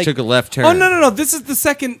interview just took a left turn. Oh, no. This is the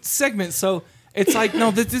second segment, so it's like,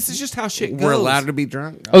 no, this is just how shit goes. We're allowed to be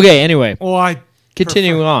drunk? Okay. Anyway, Well,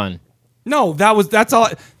 continuing on. No, that's all.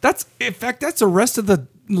 That's in fact, that's the rest of the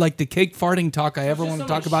the cake farting talk I ever want to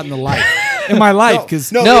talk about in my life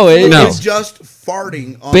because No, it's just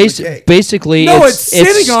farting on the cake. Basically, it's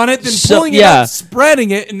sitting on it, then pulling it yeah. out,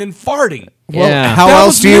 spreading it, and then farting. Yeah. How That else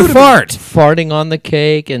was do you new to me. fart? Farting on the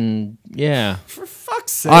cake, and yeah. For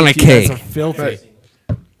fuck's sake, On a you guys cake. are filthy.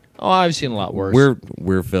 Oh, I've seen a lot worse.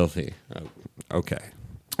 We're filthy. Oh, okay.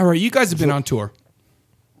 All right, you guys have been on tour.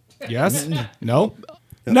 Yes? No?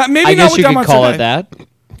 Not, maybe I not guess with you could Diamond call Today. it that.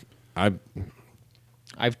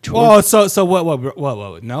 I've toured. Oh, so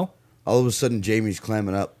what? No? All of a sudden, Jamie's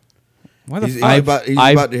clamming up. Why the He's fuck?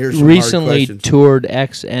 about to hear some recently hard questions. toured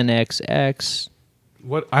XNXX.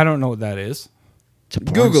 What? I don't know what that is.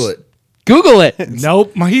 Google it. Google it.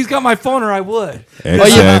 Nope. He's got my phone, or I would. Oh,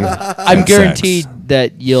 yeah. I'm guaranteed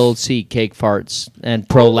that you'll see cake farts and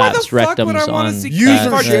prolapse Why the fuck would I rectums wanna on. see User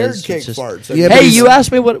farts? shared it's cake just- farts. Yeah, but Hey, he's- you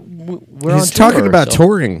asked me what we're He's on tour, talking about so-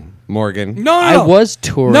 touring, Morgan. No, I was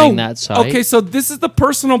touring that site. Okay, so this is the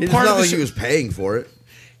personal It's part not of the like show. he was paying for it.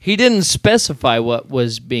 He didn't specify what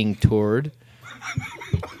was being toured.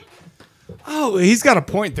 Oh, he's got a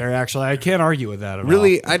point there. Actually, I can't argue with that at all.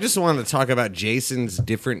 Really, I just want to talk about Jason's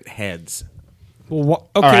different heads. Well,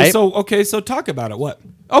 right. so talk about it. What?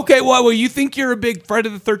 Okay, well, you think you're a big Friday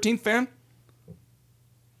the 13th fan?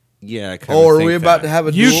 Yeah, I kinda Oh, are think we about that. to have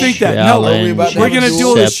a You duel? think that? No, are we about to we're have a gonna duel?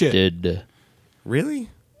 duel this shit. Accepted. Really?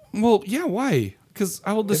 Well, yeah. Why? Because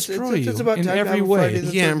I will destroy it's you about in time to every have a Friday way.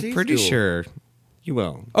 the Yeah, I'm 13th pretty duel. sure you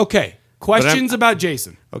will. Okay. Questions about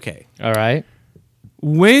Jason. Okay, All right.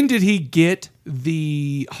 When did he get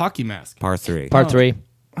the hockey mask? par 3. Part 3.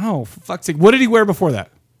 Oh, for fuck's sake! What did he wear before that?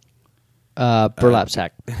 Burlap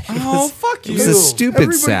sack. Oh, fuck you! It was a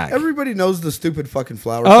stupid sack. Everybody knows the stupid fucking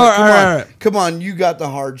flower. Oh, sack. Come all right, on. all right. Come on, you got the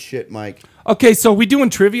hard shit, Mike. Okay, so we doing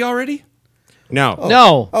trivia already? No.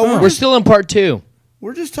 No, Oh, we're still in part 2.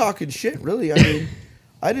 We're just talking shit, really. I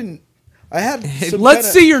mean, I had some Let's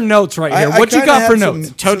kinda- see your notes right here. I What you kinda got had for some-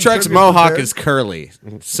 notes? Tow some Truck's trivia mohawk prepared. is curly,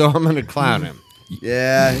 so I'm going to clown him.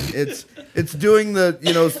 Yeah, it's doing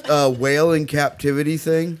the whale in captivity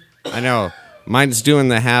thing. I know. Mine's doing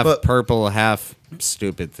the half But- purple, half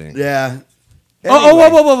stupid thing. Yeah,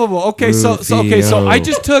 Whoa. Okay, so I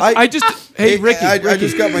just took. Hey, Ricky. I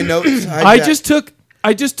just got my notes. I just took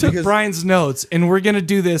Because- Brian's notes, and we're gonna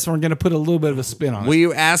do this. And we're gonna put a little bit of a spin on Will it.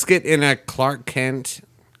 you ask it in a Clark Kent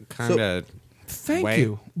kind of? Thank Wait.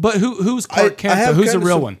 you. But who's Clark Kent? have Who's the kinda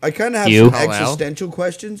real some- one? I kind of have You. some existential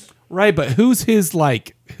questions. Right, but who's his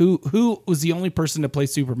like? Who was the only person to play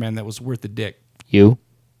Superman that was worth a dick? You?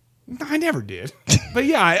 No, I never did. But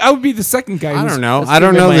yeah, I would be the second guy. I who's- don't know. That's I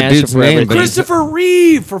don't gonna know be my the answer dude's for name, everything. but Christopher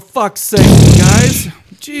Reeve, for fuck's sake, guys.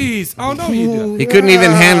 Jeez. Oh no, you do. he couldn't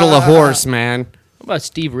even handle a horse, man. What about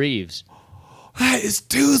Steve Reeves? That is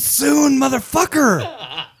too soon, motherfucker.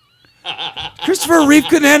 Christopher Reeve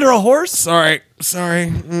couldn't handle a horse. Sorry.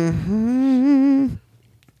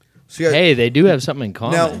 So, yeah, Hey, they do have something in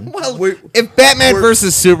now, common. If Batman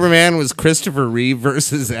versus Superman was Christopher Reeve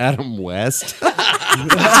versus Adam West, All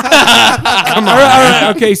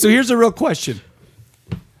right. Okay, so here's a real question,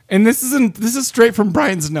 and this is straight from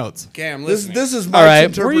Brian's notes. okay, I'm this listening. is my All right.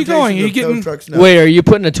 interpretation Where are you going? Are you of tow getting- trucks now. Wait, are you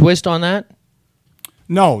putting a twist on that?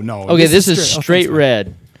 No. Okay, this is straight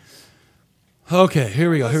red. Okay, here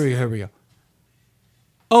we go.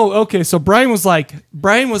 Oh, okay. So Brian was like,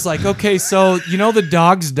 okay, so you know the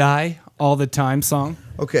dogs die all the time song.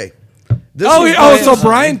 Okay. So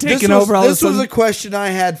Brian taking over all of a This was sudden. a question I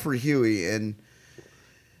had for Huey, and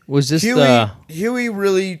Was this Huey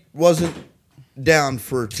really wasn't down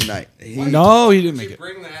for tonight. No, he didn't make it.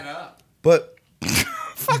 Bring that up. But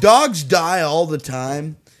Dogs Die All the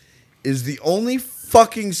Time is the only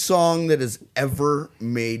fucking song that has ever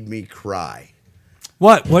made me cry.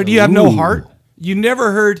 What? Do you have no heart? You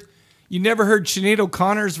never heard Sinead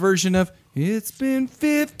O'Connor's version of "It's Been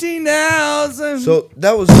 15 hours." So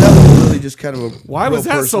that was really just kind of a Why was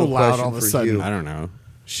real that so personal loud question all of a for sudden? you. I don't know.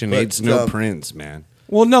 Sinead's But, no Prince, man.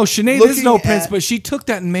 Well, no, Sinead is Looking no Prince, at but she took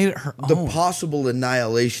that and made it her The own. possible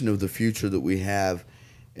annihilation of the future that we have,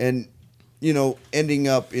 and ending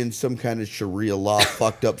up in some kind of Sharia law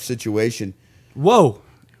fucked up situation. Whoa!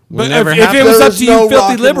 But never if have- it was There up is to no you, rock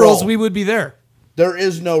filthy and liberals, roll. we would be there. There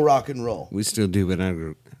is no rock and roll. We still do, but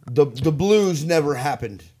The blues never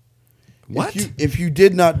happened. What? If you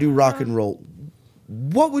did not do rock and roll,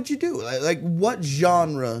 what would you do? Like what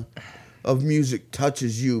genre of music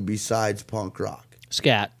touches you besides punk rock?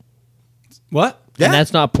 scat? What? And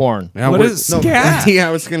that's not porn. Yeah, What we're- is scat? Yeah,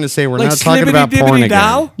 I was going to say we're Like not talking about porn slibbity-dibbity again.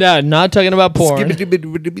 dow? No, not talking about porn. Right,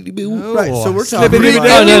 so we're talking Slibbity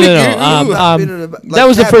about No. like That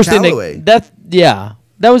was the Cab first thing Calloway.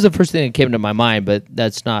 that was the first thing that came to my mind, but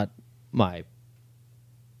that's not my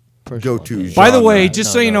personal Go-to opinion. By the genre. way,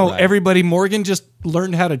 just so you know, right. everybody, Morgan just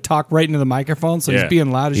learned how to talk right into the microphone, so he's Yeah.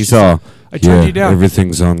 being loud as He's shit. all, I turned you down.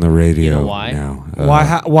 everything's on the radio You know why? now.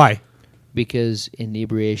 Why? Why? Because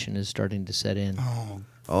inebriation is starting to set in.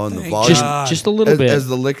 Oh, and the volume Just a little bit. as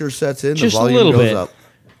the liquor sets in, Just a the volume little goes bit. up.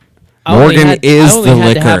 I only Morgan had- is I only the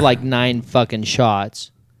had to have liquor. like 9 fucking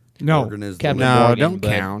shots. No. Morgan is the Captain liquor. No, Morgan, don't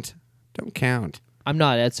but- count. Don't count. I'm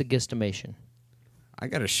not. That's a guesstimation. I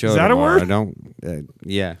got a show Is that a tomorrow. word? Don't.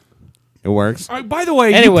 Yeah, it works. All right, by the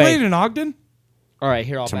way, Anyway. you playing in Ogden? All right,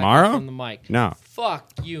 here I'll Tomorrow? back up from the mic. No.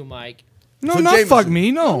 Fuck you, Mike. No, So not Jameson- fuck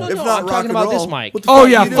me. No. No, If no, not I'm rock talking and about this roll, mic. what the Oh fuck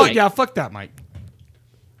yeah, you fuck doing? yeah, fuck that, Mike.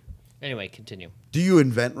 Anyway, continue. Do you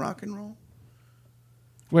invent rock and roll?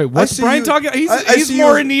 Wait, I what's see Brian you- talking? He's I see you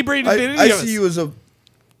more as- inebriated than any I of us. see you as a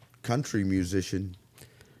country musician.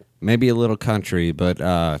 Maybe a little country, but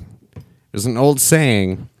there's an old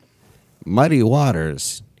saying: "Muddy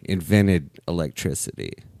waters invented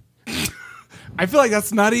electricity." I feel like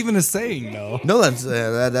that's not even a saying, though. No, that's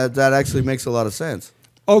that actually makes a lot of sense.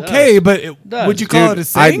 Okay, but Does. would you call Dude, it a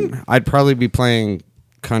saying? I'd probably be playing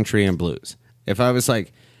country and blues if I was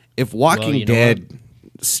like, if Walking you know Dead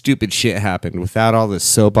stupid shit happened without all this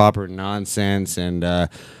soap opera nonsense and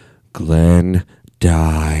Glenn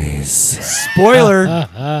dies. Spoiler.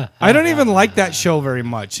 I don't even like that show very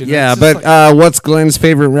much. and Yeah, it's but just like, what's Glenn's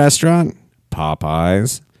favorite restaurant?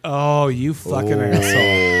 Popeyes. oh, you fucking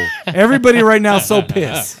asshole! Everybody right now is so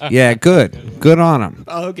pissed. Yeah, good. Good on them.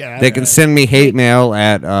 Okay, They can send me hate mail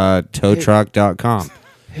at towtruck.com.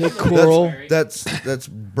 Hey, Coral. That's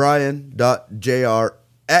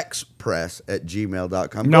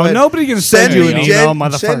brian.jrxpress@gmail.com. No, Go ahead. nobody can send you an email,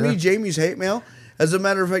 Send me motherfucker. Jamie's hate mail. As a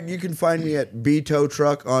matter of fact, you can find me at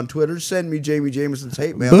btowtruck on Twitter. Send me Jamie Jameson's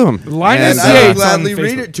hate mail. Boom. Line And is I will Yates on gladly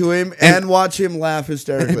read Facebook. it to him and watch him laugh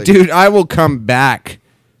hysterically. Dude, I will come back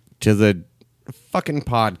to the fucking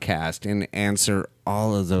podcast and answer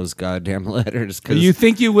all of those goddamn letters. Cause You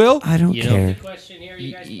think you will? I don't You know- care. Question here: Are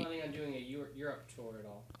you guys planning on doing a Europe tour at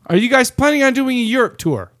all? Are you guys planning on doing a Europe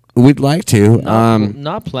tour? We'd like to.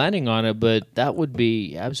 Not planning on it, but that would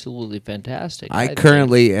be absolutely fantastic. I think.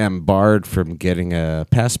 currently am barred from getting a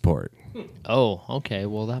passport Oh, okay.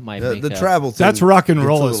 Well, that might The, make the a- travel thing. That's rock and gets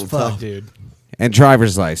roll a as little fuck, tough. dude. and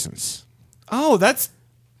driver's license. Oh, that's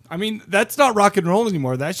not rock and roll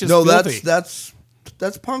anymore. That's just No, filthy. that's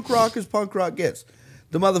punk rock as punk rock gets.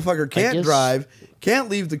 The motherfucker can't guess- drive, can't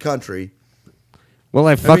leave the country. Well,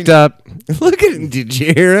 I fucked up. Look at him. Did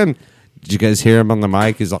you hear him? Did you guys hear him on the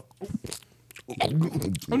mic? He's like,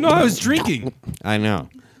 Oh no, I was drinking. I know.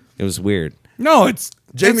 It was weird. No, it's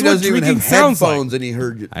Jamie that's what doesn't even drinking have sounds headphones, like. and he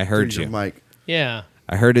heard you. I heard through you. your mic. Yeah.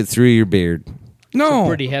 I heard it through your beard. No,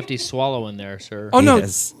 Pretty hefty swallow in there, sir. oh no,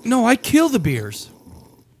 Yes. no, I kill the beers.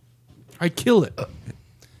 I kill it.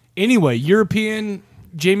 Anyway, European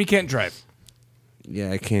Jamie can't drive.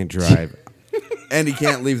 Yeah, I can't drive. And he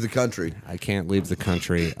can't leave the country. I can't leave the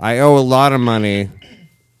country. I owe a lot of money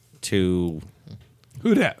to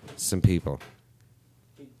Who that? some people.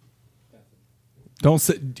 Don't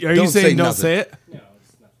say. Are you Don't say saying don't nothing. say it?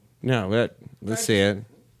 No, but let's see it.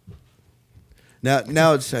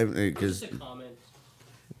 Now it's time because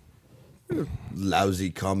lousy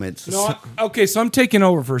comments. No. Okay, so I'm taking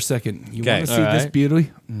over for a second. You Okay. want to see All this right.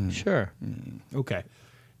 beauty? Sure. Okay,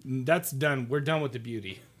 that's done. We're done with the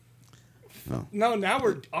beauty. Oh. No, now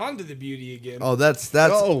we're on to the beauty again. Oh, that's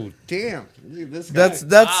damn! This that's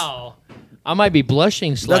Wow. I might be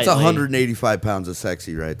blushing slightly. that's 185 pounds of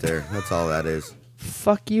sexy right there. That's all that is.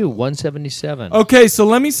 Fuck you, 177. Okay, so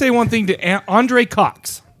let me say one thing to Andre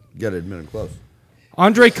Cox. You gotta admit I'm close.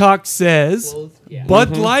 Andre Cox says, Yeah.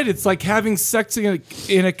 Bud Light, it's like having sex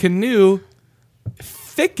in a canoe,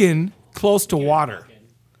 thicken close to water.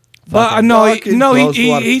 But no, Fucking no, close to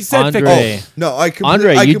water. he said Andre. thicken. No, I completely,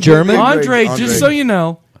 Andre, I you completely German? agree, Andre, just so you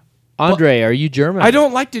know, Andre, are you German? I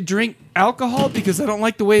don't like to drink alcohol because I don't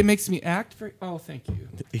like the way it makes me act. Oh, thank you.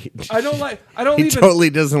 I don't He even. totally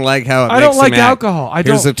doesn't like how it I don't makes like him act. alcohol. I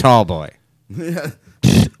Here's don't- a tall boy.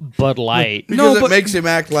 Bud Light. because No, it but- makes him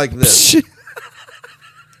act like this.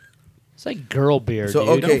 It's like girl beer, So,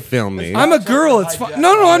 dude. okay. Don't film me. I'm a girl. It's fine.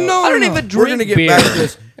 No, I'm no. I don't no. even We're drink gonna get beer. back to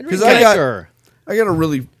this I because drink I liquor. got a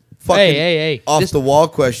really fucking Hey. off This- the wall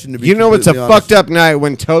question to be. You know it's a completely honest. fucked up night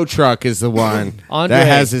when Tow Truck is the one Andre. that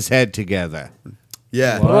has his head together.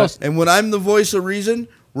 Yeah, What? and when I'm the voice of reason,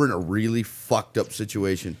 we're in a really fucked up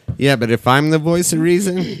situation. Yeah, but if I'm the voice of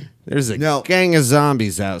reason, there's a No. gang of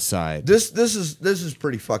zombies outside. This is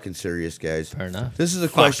pretty fucking serious, guys. Fair enough. This is a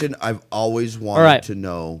question I've always wanted All right. to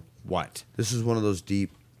know. What? This is one of those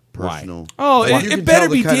deep, personal. Oh, You it can better tell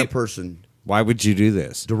the be kind deep. of person. Why would you do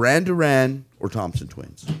this? Duran Duran or Thompson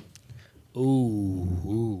Twins.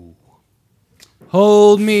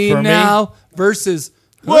 Hold me For me? now versus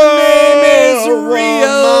her name is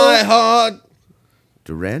Rio. heart.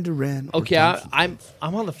 Duran Duran. Or Okay, Thompson.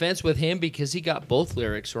 I'm on the fence with him because he got both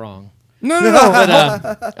lyrics wrong. No.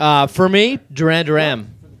 But for me, Duran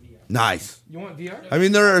Duran. Nice. You want VR? I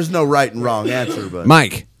mean, there is no right and wrong answer, but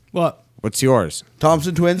Mike, What? what's yours?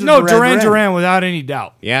 Thompson Twins. Or No, Duran Duran without any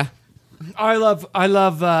doubt. Yeah? I love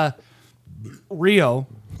Rio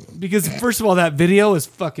because first of all, that video is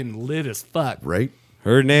fucking lit as fuck. Right.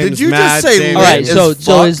 Her name's you just Matt say Damon. All right, As so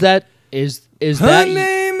fuck. is that Her that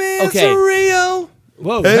name is okay. Rio.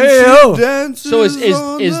 Whoa, And hey, she oh. dances so is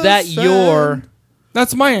on is the that your sand.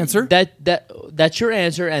 That's my answer. that's your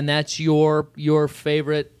answer and that's your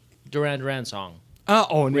favorite Duran Duran song?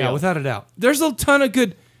 Oh, yeah, Rio. without a doubt. There's a ton of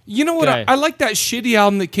good. You know what? Okay. I like that shitty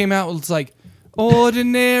album that came out. It's like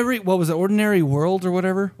Ordinary. What was it? Ordinary World or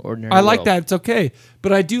whatever. Ordinary I like World. that. It's okay,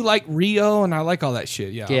 but I do like Rio and I like all that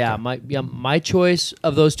shit. Yeah. Yeah, okay. my choice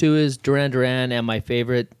of those two is Duran Duran, and my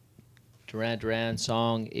favorite Duran Duran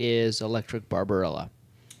song is Electric Barbarella.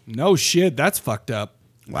 No shit. That's fucked up.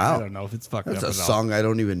 Wow. I don't know if it's fucked That's up a at all. song I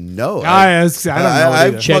don't even know. I don't know. I-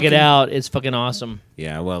 either. Check it Fucking- out; it's fucking awesome.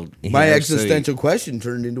 Yeah, well, My he actually- existential question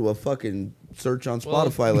turned into a fucking search on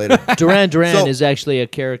Spotify later. Duran Duran So- is actually a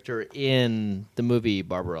character in the movie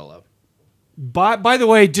Barbarella. By the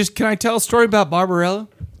way, just can I tell a story about Barbarella?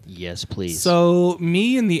 Yes, please. So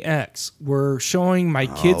me and the ex were showing my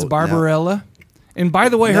kids now- Barbarella. And by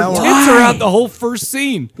the way, her Now- tits are out the whole first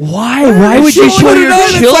scene. why? Why would you Showing show her your that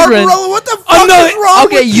it's children? Barbarella, what the fuck Oh, no, is wrong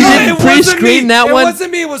okay, with you you? didn't It wasn't pre-screen me. that It one?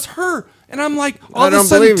 wasn't me. It was her. And I'm like, all I of a don't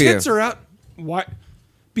sudden, believe you. tits are out. Why?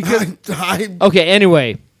 Because Okay.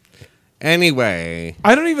 Anyway, Anyway,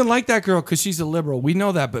 I don't even like that girl because she's a liberal. We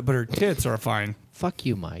know that, but her tits are fine. fuck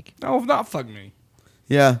you, Mike. No, not fuck me.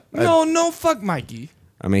 Yeah. No, fuck Mikey.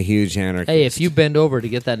 I'm a huge anarchist. Hey, if you bend over to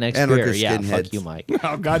get that next beer, Anarchist yeah, skinheads. fuck you, Mike.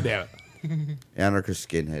 Oh, goddamn it. Anarchist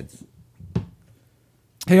skinheads.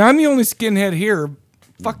 Hey, I'm the only skinhead here.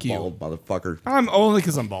 Fuck you. Bald motherfucker. I'm only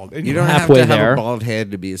because I'm bald. You don't have Halfway to have there. a bald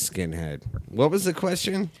head to be a skinhead. What was the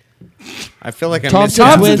question? I feel like I Thompson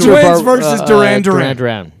missed it. Thompson Twins Twins versus Duran Duran.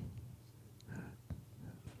 Duran.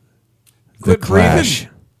 The Quit breathing.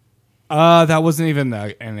 Clash. That wasn't even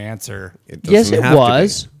an answer. It Yes, doesn't it have to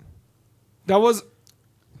was. That was.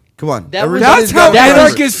 Come on. That was- That's Everybody's how got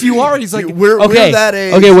numbers. anarchist you are. He's like, We're Okay. that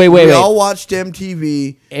age. Okay, wait. We all watched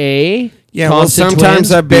MTV. A. Yeah, well, Thompson sometimes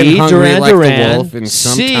Twins, I've been B, hungry Duran like Duran, the wolf, and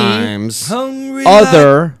C, sometimes... hungry.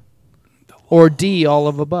 other, or D, all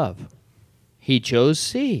of above. He chose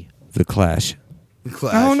C. The Clash.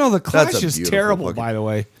 Clash. Oh no, the That's Clash a is beautiful terrible. fucking- By the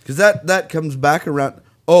way, Because that comes back around.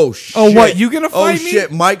 Oh, shit. Oh, what, you gonna fight Oh, me?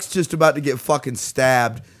 shit. Mike's just about to get fucking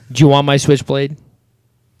stabbed. Do you want my switchblade?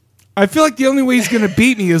 I feel like the only way he's gonna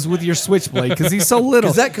beat me is with your switchblade because he's so little.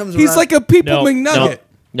 'Cause that comes He's around- like a people No. McNugget.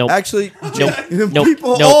 Nope. Actually, Nope.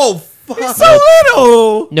 people. Nope. Oh, fuck. He's so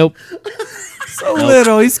little. Nope. So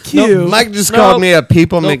little. He's cute. Mike just No. called me a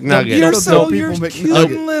people Nope. McNugget. You're Nope. so People you're McNugget.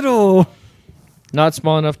 cute and little. Not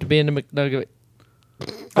small enough to be in the McNugget.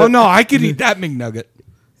 Oh no, I could eat that McNugget.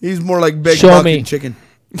 He's more like big Show bucking me. chicken.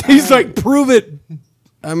 He's like, prove it.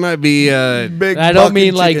 I might be... Big I don't bucking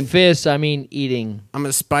mean like chicken. fists. I mean eating. I'm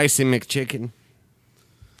a spicy McChicken.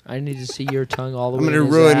 I need to see your tongue all the I'm way. gonna in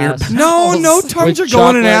his ruin your ass. No, no With tongues are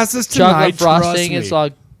going in chocolate- asses tonight. Chocolate frosting. Trust me. It's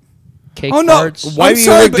like cake Oh, no. parts. Why I'm do you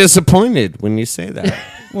sorry, look but- disappointed when you say that?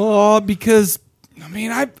 Well, because I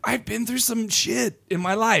mean, I've been through some shit in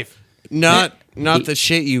my life. Not He- the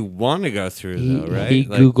shit you want to go through, He, though, right? he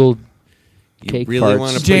Like, Googled you cake really parts.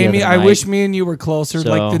 wanna put- Jamie, the other I night. wish me and you were closer, So-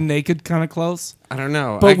 like the naked kind of close. I don't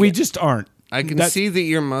know. But I we can- just aren't. I can That- see that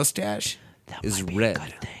your mustache is red.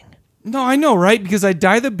 No, I know, right? Because I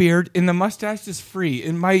dye the beard and the mustache is free.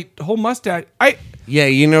 And my whole mustache, Yeah,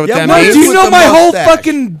 you know what Yeah, that no, Mine means? do you with know the my whole mustache.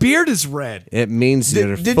 fucking beard is red? It means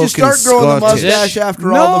you're Did fucking you start growing the Scottish. mustache after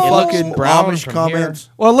No. all It the looks fucking brown Amish from comments?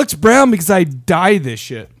 Well, it looks brown because I dye this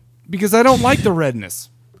shit. Because I don't like the redness.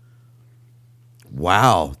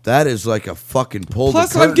 Wow, that is like a fucking pull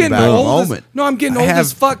Plus, the I'm curtain getting back old. moment. No, I'm getting I old have-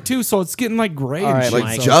 as fuck too, so it's getting like gray All and right, shit. Like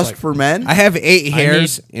Mike. so just it's for men? I have 8 I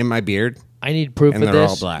hairs in my beard. I need proof And of they're all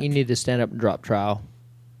this. black. You need to stand up and drop trowel.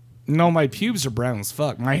 No, my pubes are brown as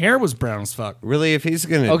fuck. My hair was brown as fuck. Really, if he's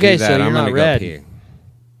gonna Okay, do so that, you're I'm not gonna red. go pee.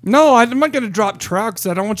 No, I'm not going to drop trout because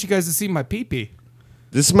I don't want you guys to see my pee-pee.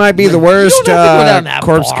 This might be the worst don't have to go down that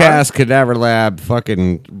corpse far. cast cadaver lab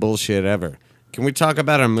fucking bullshit ever. Can we talk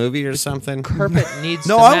about a movie or something? Carpet needs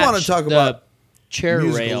No, to I match wanna talk the about chair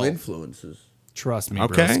Musical rail. influences. Trust me,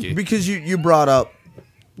 Okay. broski. Because you brought up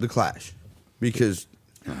the Clash. Because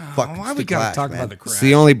fuck, Why it's we the got to Clash, talk man. about the It's crash?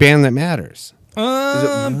 the only band that matters. Is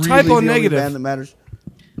it really typo the only negative. band that matters?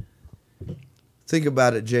 Think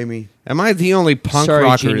about it, Jamie. Am I the only punk Sorry,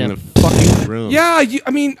 rocker Gina. in the fucking room? Yeah,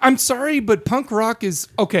 I mean, I'm sorry, but punk rock is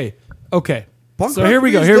okay. Okay. Punk so rock here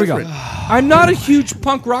we go. is Here we go. different. I'm not a huge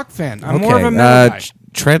punk rock fan. I'm more of a Okay, metal guy.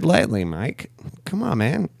 tread lightly, Mike. Come on,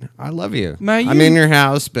 man. I love you. Man, I'm you- in your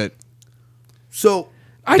house, but So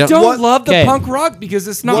I Don't- don't what- love the Okay. punk rock because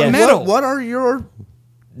it's not what, metal. what are your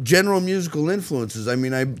general musical influences? I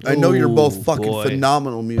mean, I know you're both fucking boy.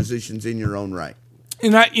 phenomenal musicians in your own right.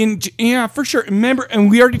 And yeah, for sure. Remember, and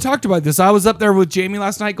we already talked about this. I was up there with Jamie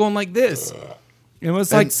last night going like this. It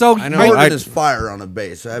was like, And so I know, Morgan I- is fire on a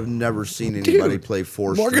bass. I've never seen anybody play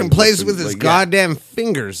four. Morgan strings plays and, with his like, yeah, goddamn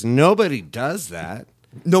fingers. Nobody does that.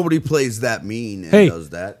 Nobody plays that mean and Hey. does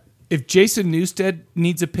that. if Jason Newsted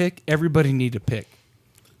needs a pick, everybody need a pick.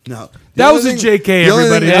 No, That was a JK, The only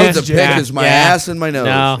everybody. thing That I need was to a pick JK. is my Yeah. ass and my nose.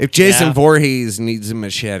 No. If Jason Yeah. Voorhees needs a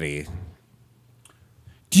machete,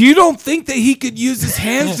 Do you don't think that he could use his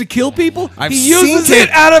hands to kill people? I've He uses seen it it.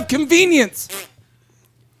 out of convenience.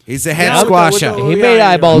 he's a head Yeah, with the- squasher. with He yeah, made yeah.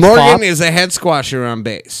 eyeballs Morgan pop. is a head squasher on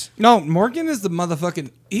bass. No, Morgan is the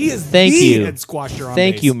motherfucking. He is Thank the you. head squasher on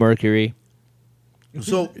Thank bass. you, Mercury.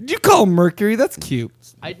 So Did you call him Mercury? That's cute.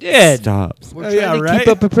 I did. Stop. We're Oh, trying yeah, to right? keep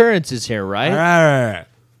up appearances here, right? All right.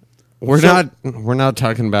 We're not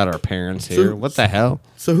talking about our parents here. What the hell?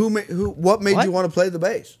 So what made What? you want to play the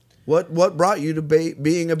bass? What brought you to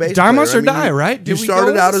being a bass Die player? Monster Die, right? You Did we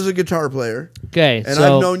started go out with as a guitar player, Okay, and so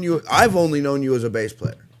I've only known you as a bass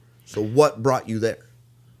player. So what brought you there?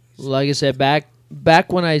 like I said, back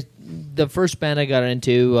when the first band I got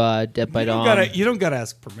into, Death by Dawn, You don't gotta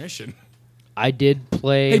ask permission. I did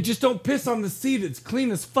play. Hey, just don't piss on the seat. It's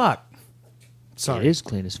clean as fuck. it Sorry. is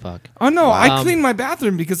clean as fuck. Oh no, I Um, clean my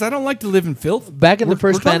bathroom because I don't like to live in filth. Back in the We're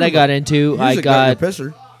first band talking I got about- into, I Music got got your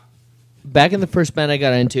pisser. back in the first band I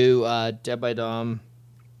got into, Dead by Dawn.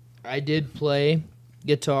 I did play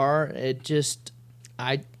guitar. It just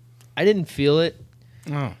I didn't feel it.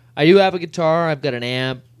 Oh. I do have a guitar. I've got an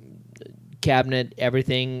amp, cabinet,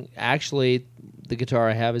 everything. Actually, the guitar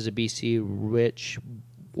I have is a BC Rich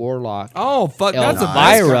Warlock. Oh, fuck, that's a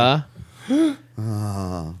Elvira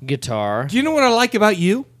guitar. Do you know what I like about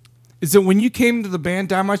you? Is that when you came to the band,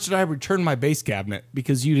 DieMonsterDie returned my bass cabinet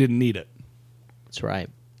because you didn't need it. That's right.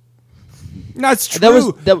 That's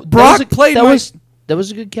true. Brock played that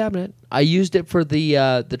was a good cabinet. I used it for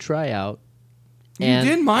the tryout. You and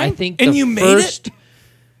did mine? I think And the you made first, it?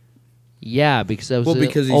 Yeah, because I was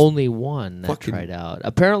because the he's only one that tried out.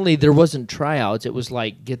 Apparently, there wasn't tryouts. It was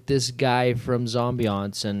like, get this guy from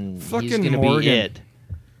Zombionts, and he's Fucking going to be Morgan. it.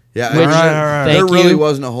 Yeah, Which- there thank really you.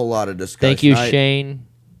 wasn't a whole lot of discussion. Thank you, Shane,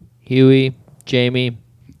 Huey, Jamie.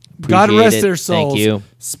 God Appreciate rest it. their souls. Thank you.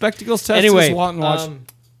 Spectacles test Anyway, want and watch.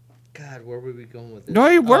 God, where were we going with this? No,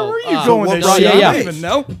 where were you going with this? brought shit? you I to don't bass? even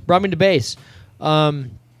know. Brought me to bass.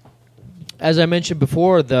 As I mentioned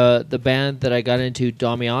before, the band that I got into,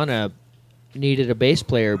 Damiana, needed a bass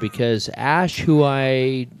player because Ash, who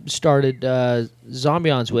I started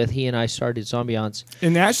Zombionts with, he and I started Zombionts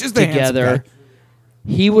And Ash is the together. handsome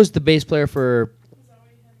guy. He was the bass player for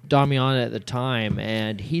Damiana at the time,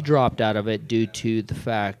 and he dropped out of it due to the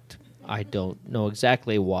fact, I don't know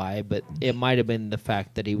exactly why, but it might have been the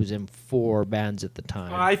fact that he was in 4 bands at the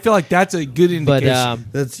time. I feel like that's a good But indication.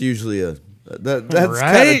 That's usually that's kind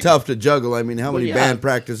Right? of tough to juggle. I mean, how many yeah. band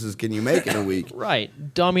practices can you make in a week? right,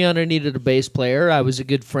 Damiana needed a bass player. I was a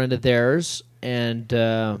good friend of theirs, and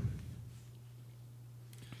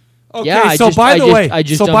okay, yeah, I so just, by I the just, way, I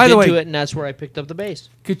just so jumped by the into way, it, and that's where I picked up the bass.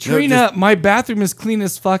 Katrina, my bathroom is clean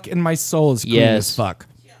as fuck, and my soul is clean Yes. as fuck.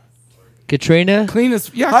 Katrina, Clean as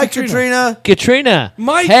Hi, Katrina. Katrina,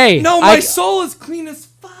 My hey, my soul is clean as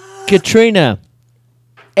fuck. Katrina.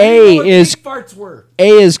 I didn't know A what is big farts were. A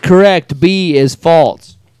is correct. B is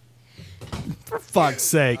false. For fuck's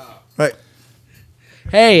sake. Right.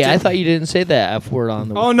 Hey, I thought you didn't say that F word on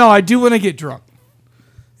the. Oh no, I do when I get drunk.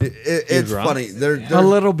 It's drunk? funny. They're A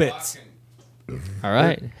little bit. All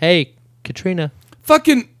right. Hey, Katrina,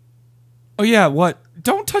 Fucking. Oh yeah, what?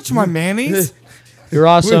 Don't touch my mayonnaise. you're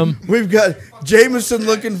awesome. We've got Jameson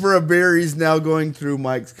looking for a beer. He's now going through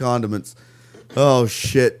Mike's condiments. Oh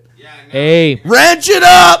shit! Hey, Ranch it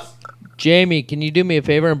up. Jamie, can you do me a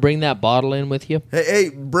favor and bring that bottle in with you? Hey,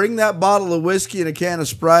 bring that bottle of whiskey and a can of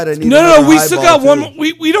Sprite. I need. No, another we still got highball, one.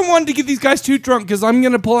 too. We don't want to get these guys too drunk because I'm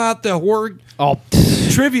gonna pull out the horror Oh,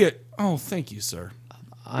 trivia. Oh, thank you, sir.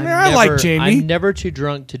 I'm Man, I like Jamie. I'm never too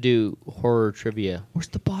drunk to do horror trivia. Where's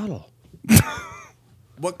the bottle?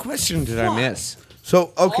 What question did I miss?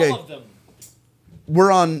 So okay,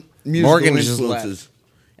 we're on musical Morgan just influences. left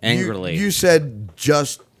angrily. You said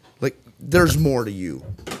just like there's more to you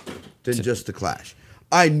than just the Clash.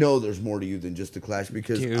 I know there's more to you than just the Clash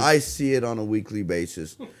because Dude. I see it on a weekly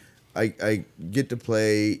basis. I get to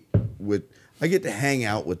play with. I get to hang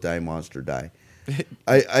out with DieMonsterDie.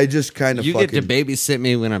 I just kind of You fucking get to babysit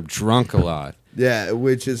me when I'm drunk a lot. yeah,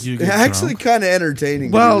 which is You get actually drunk? kind of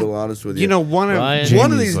entertaining. Well, to be real honest with you, You know, one of Brian.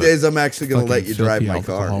 one of Jamie's these like days I'm actually going to let fucking you drive filthy my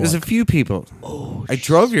car. alcoholic. there's a few people. I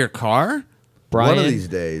drove your car. Brian, One of these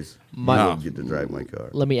days, My- you'll get to drive my car.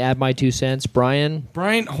 let me add my 2 cents. Brian,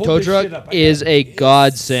 Brian, hold tow this shit truck up. I is gotta a piss.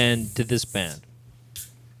 godsend to this band.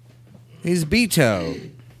 He's Beto.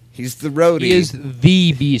 He's the roadie. He is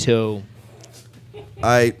the Beto.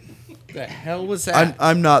 The hell was that?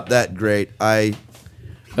 I'm not that great. I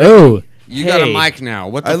Oh, you got a hey, mic now.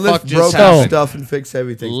 What the I fuck lift just broken happened? stuff and fix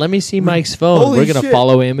everything. Let me see Mike's phone. Holy We're gonna shit.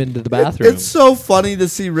 follow him into the bathroom. It's so funny to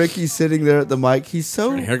see Ricky sitting there at the mic. He's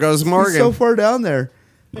so Here goes he's Morgan. so far down there.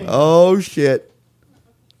 Oh shit!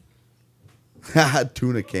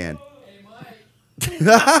 Tuna can.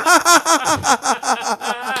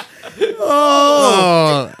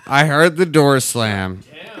 Oh, I heard the door slam.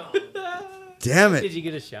 Damn it! you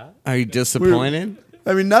get a shot? Are you disappointed?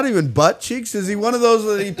 I mean, not even butt cheeks. Is he one of those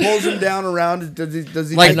that he pulls him down around? Does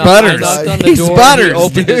he Like I Butters. knocked on the He's door. Butters, He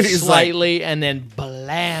opened dude. it He's like- slightly, and then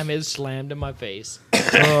blam! It slammed in my face.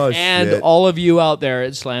 Oh And shit! all of you out there,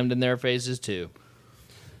 it slammed in their faces too.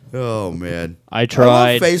 Oh man! I tried.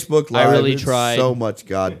 I love Facebook Live. I really It's tried. So much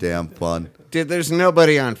goddamn fun. Dude, there's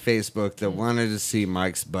nobody on Facebook that wanted to see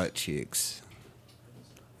Mike's butt cheeks.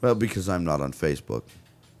 Well, because I'm not on Facebook.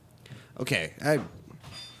 Okay,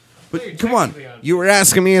 But come on, you were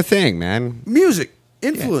asking me a thing, man. music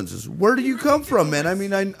influences. Where do you come from, man? I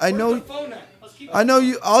mean, I know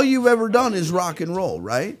you. All you've ever done is rock and roll,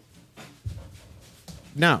 right?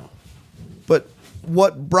 No. But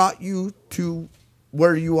what brought you to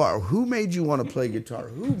where you are? Who made you want to play guitar?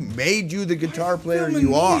 Who made you the guitar player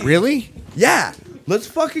you are? Really? Yeah. Let's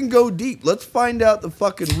fucking go deep. Let's find out the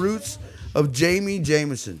fucking roots of Jamie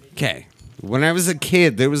Jameson. Okay. When I was a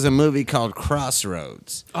kid, there was a movie called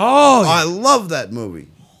Crossroads. Oh, I love that movie.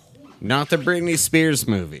 Not the Britney Spears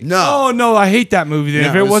movie. No. oh no, I hate that movie. Then No,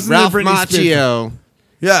 if it it was wasn't Ralph the Britney Spears, Macchio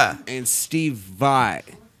Yeah. and Steve Vai.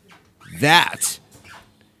 That,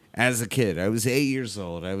 as a kid, I was 8 years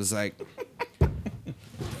old. I was like,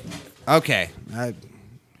 okay,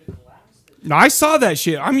 no, I saw that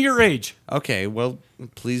shit. I'm your age. okay. Well,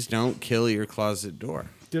 please don't kill your closet door.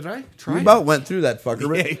 Did I We try? about went through that fucker. Yeah,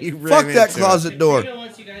 Right? you Fuck ran that into closet door.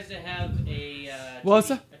 wants you guys to have a What's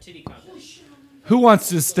that? titty contest. Who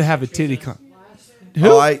wants us to have a titty con?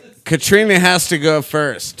 Oh, I Katrina has to go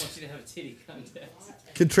first. You to have a titty contest.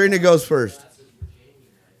 Katrina goes first.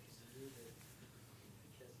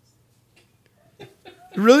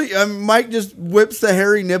 Really? Mike just whips the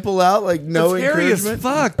hairy nipple out like no It's hairy as encouragement.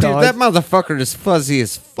 fuck, Dude, dog. that motherfucker is fuzzy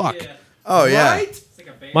as fuck. Oh yeah. Right?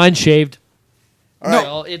 Mine's shaved. All right.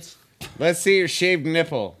 Well, it's Let's see your shaved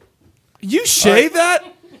nipple. You shave that?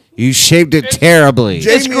 You shaved it terribly.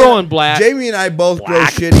 It's growing black. Jamie and I both grow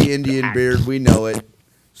shitty Indian beard. We know it.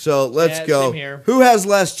 So let's Yeah, go. same here. Who has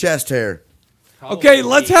less chest hair? Okay,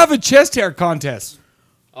 let's have a chest hair contest.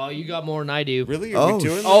 Oh, you got more than I do. Really? Are Oh, we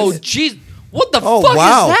doing Oh, this? jeez. What the Oh fuck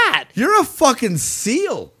wow. is that? You're a fucking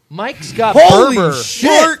seal. Mike's got Holy Berber.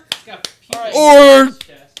 shit.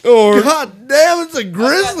 Or God damn, it's a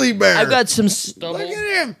grizzly bear. I've got some stubble. look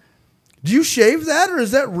at him. Do you shave that or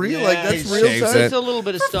is that real? Yeah, like that's he real shaves size? it. It's a little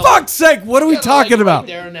bit of stubble. Fuck's sake, what are we talking Like, about? Right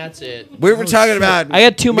there, and that's it. We were talking about. I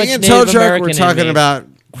got too much Me and Native Toe Truck American were in talking me. about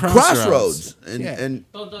Crossroads. And Yeah.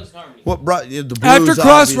 and Don't harm me. what brought you the blues? After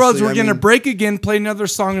Crossroads, obviously. we're I going to mean, break again, play another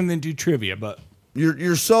song, and then do trivia. But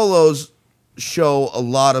your solos show a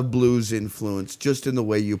lot of blues influence just in the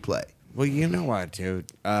way you play. Well, you know what, dude?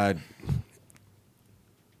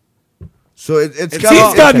 So it's he's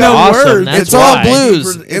got got no awesome, words. that's It's all why.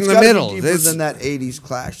 blues It's in the gotta be middle. deeper It's- than that '80s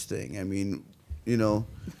Clash thing. I mean, you know,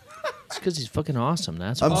 It's because he's fucking awesome.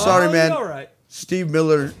 That's I'm why. sorry, man. All right. Steve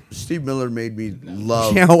Miller made me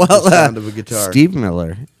love Yeah, well, the sound of a guitar. Steve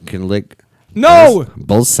Miller can lick No,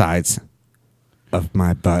 both sides of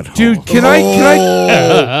my butthole. dude, can I?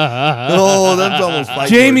 Oh, that's almost fight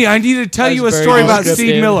Jamie, words. I need to tell That's you a very story about descriptive.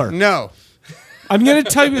 Steve Miller. No. I'm going to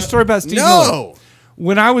tell you a story about Steve Miller. No.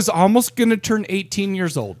 When I was almost going to turn 18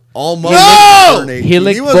 years old. Almost. No! turned 18. He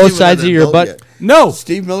licked wasn't both even sides an of your adult butt. yet. No,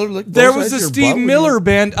 Steve Miller licked there both was a sides of your Steve butt when Miller you-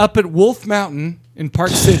 band up at Wolf Mountain in Park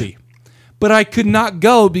City. But I could not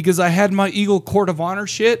go because I had my Eagle Court of Honor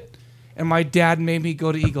shit, and my dad made me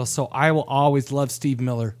go to Eagle. So I will always love Steve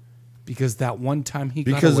Miller because that one time he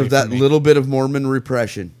got because away of that from me. little bit of Mormon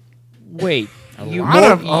repression. Wait, you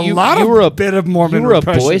lot of were a bit of Mormon You were a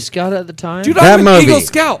repression. Boy Scout at the time. Dude, That I'm an Eagle movie.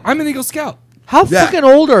 Scout. I'm an Eagle Scout. How Yeah. fucking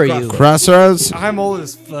old are you? Crossroads. I'm old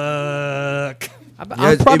as fuck.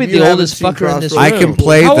 I'm probably if you the haven't oldest seen fucker in this Crossroads- room. I can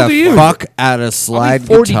play How old are the you? fuck out of slide I'll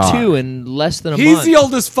be 42 guitar. in less than a He's month. the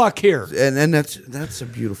oldest fuck here. And that's a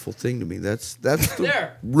beautiful thing to me. That's the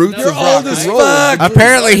There. roots You're of rock old and as roll. fuck.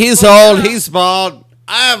 Apparently, he's old. He's bald.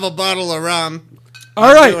 I have a bottle of rum.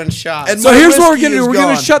 All right. Doing shots. And So my here's what we're whiskey gonna do. is We're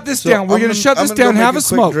gonna gone. shut this So down. We're I'm gonna shut I'm this gonna down, go have make a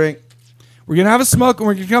quick smoke. Drink. We're gonna have a smoke, and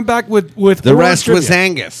we're gonna come back with the horror rest was trivia.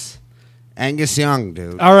 Angus. Angus Young,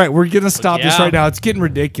 dude. All right, we're gonna stop this Yeah. right now. It's getting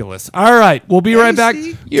ridiculous. All right, we'll be right back.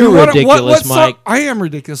 Steve? Do you You're wanna- ridiculous, song- Mike. I am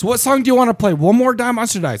ridiculous. What song do you want to play? One more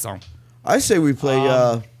DieMonsterDie song. I say we play.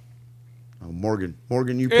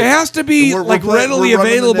 Morgan, you. It has to be We're like playing- readily we're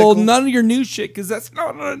running the available. nickel. None of your new shit, because that's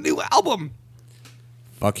not on a new album.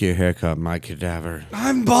 Fuck your haircut, my cadaver.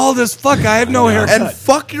 I'm bald as fuck. I have no haircut. And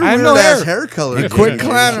fuck your I have weird no ass hair. hair color. Quit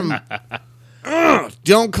clowning.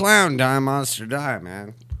 Don't clown, DieMonsterDie,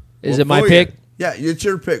 man. Is Well, it my for pick? you. Yeah, it's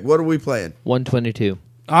your pick. What are we playing? 122.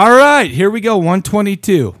 All right, here we go.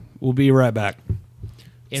 122. We'll be right back.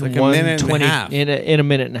 In like a minute and a 120 half. in a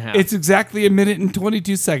minute and a half. It's exactly a minute and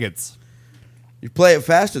 22 seconds. You play it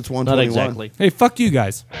fast. It's 121. not exactly. Hey, fuck you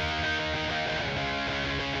guys.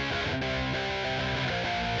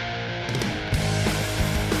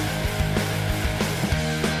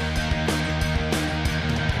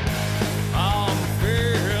 I'm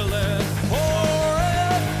feeling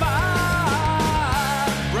horrified.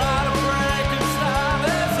 Bright Frankenstein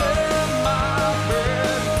is in my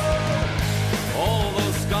bed. All the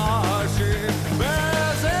scars she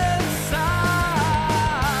bears inside,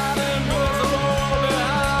 invisible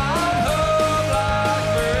behind her black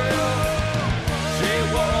veil.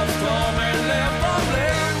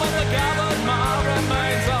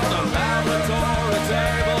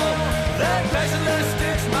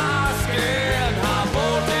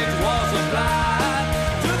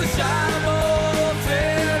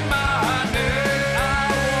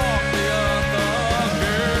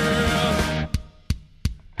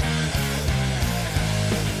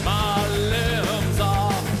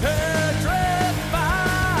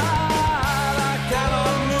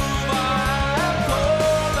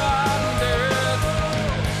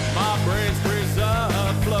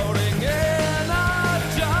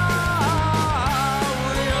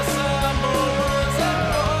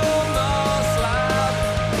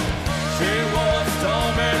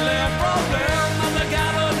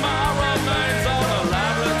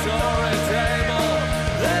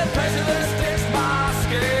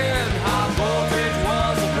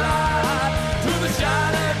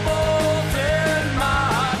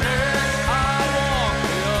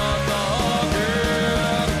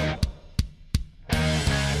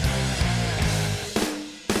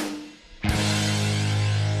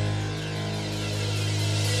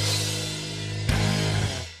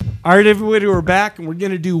 All right, everybody, we're back, and we're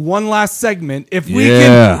going to do one last segment. If we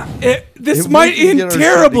Yeah. can... this If we might can end get our shit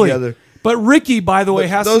terribly. together. But Ricky, by the way,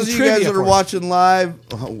 has Those some of you guys trivia that are for us. watching live,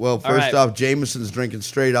 well, first right. off, Jameson's drinking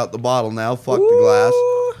straight out the bottle now. Fuck the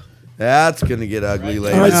glass. That's going to get ugly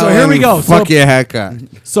later. All right, so here we go. Fuck your haircut.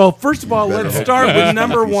 So first of all, let's start with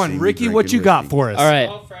number You see one. me Ricky, what drinking you got whiskey. for us? All right.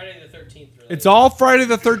 Friday the 13th. It's all Friday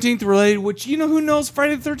the 13th related, which you know who knows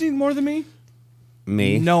Friday the 13th more than me?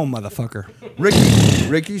 Me. No, motherfucker.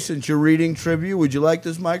 Ricky, since you're reading trivia, would you like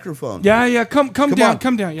this microphone? Yeah, come down, on.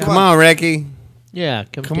 come down. Yeah. Come on, Ricky. Yeah,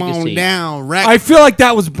 come Come take a on seat. down, Ricky. I feel like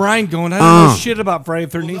that was Brian going, I don't know shit about Friday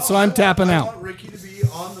the 13th, so I'm tapping I out. want Ricky to be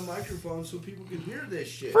on the microphone so people can hear this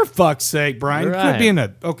shit. For fuck's sake, Brian. Right. Quit being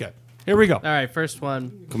a... Okay, here we go. All right, first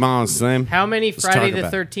one. Come on, Slim. How many talk Friday the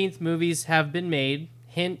about 13th movies have been made?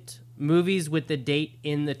 Hint, movies with the date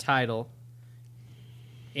in the title.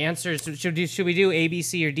 Answers, should we do A, B,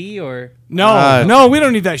 C, or D, or? No, we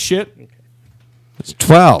don't need that shit. It's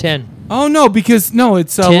 12. 10. Oh, no, because... No,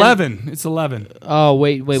 it's 11. It's 11. Oh,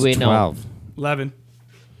 wait, no. 12. 11.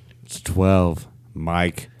 It's 12.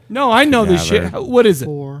 Mike. No, I know this Yeah, shit. What is it?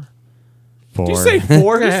 4. 4. Did you say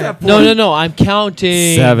 4? Who's that 4? No, I'm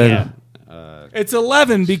counting. 7. Yeah. It's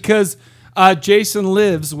 11 because Jason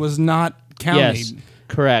Lives was not counted. Yes,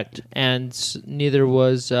 correct. And neither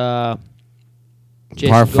was Jason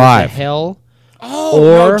Part Goes 5. to Hell Oh,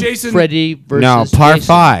 or no, Jason. Freddy versus No, part Jason.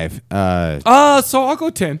 5. So I'll go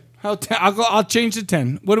 10. I'll change to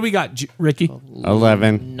 10. What do we got, Ricky?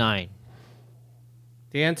 11. 9.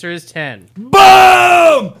 The answer is 10.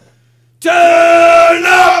 Boom! Turn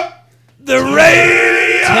up the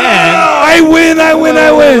radio! 10. I win! wait,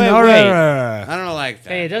 All wait. right. I don't like that.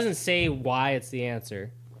 Hey, it doesn't say why it's the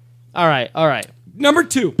answer. All right. Number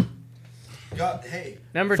 2. Hey,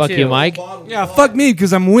 Number Fuck 2. you, Mike. Yeah, fuck me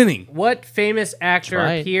because I'm winning. What famous actor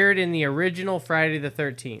Try it. appeared in the original Friday the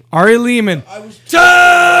 13th? Ari Lehman. Turn Whoa,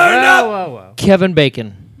 up! whoa, whoa. Kevin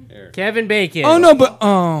Bacon. Kevin Bacon. Oh, no, but...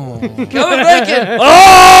 Oh. Kevin Bacon.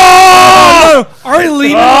 Oh! Ari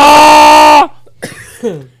Lehman.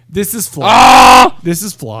 This is flawed. This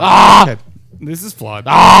is flawed. Okay. This is flawed.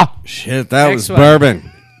 Shit, that Next was one.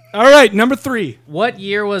 bourbon. All right, number 3. What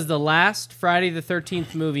year was the last Friday the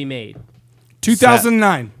 13th movie made?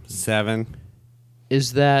 2009. 7.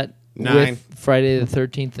 Is that 9. with Friday the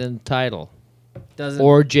 13th in the title? Doesn't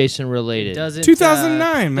Or Jason related? doesn't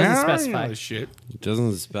 2009, man. Doesn't I don't specify. know this shit. It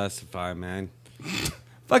doesn't specify, man.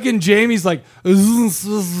 Fucking Jamie's like,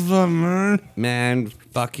 man, Man,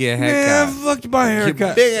 fuck your haircut. fuck my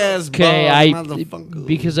haircut. Big ass Okay, balls, motherfucker.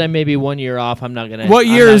 because I may be 1 year off, I'm not gonna. What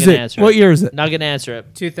year is it? What year is it? Not gonna answer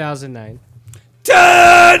it. 2009. 10!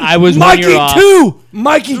 I was 1 Mikey year off. 2!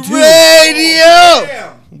 Mikey 2!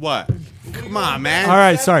 Radio! What? Come on, man. All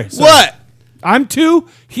right, sorry. What? I'm 2.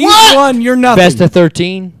 He's What? 1. You're nothing. Best of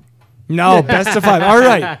 13. No, best of 5. All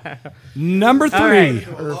right. Number 3.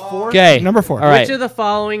 Or 4. Okay. Number 4. All right. Which of the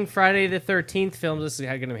following Friday the 13th films? This is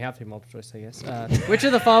going to have to be multiple choice, I guess. Which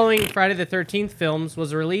of the following Friday the 13th films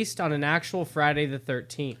was released on an actual Friday the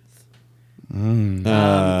 13th?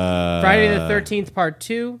 Friday the 13th Part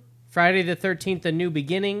 2, Friday the 13th A New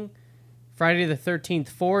Beginning, Friday the 13th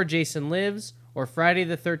 4 Jason Lives, or Friday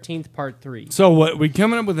the 13th Part 3. So what, we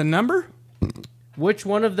coming up with a number? Which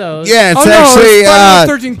one of those? Yeah, it's oh, no, actually it's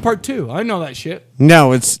Friday the 13th part 2. I know that shit.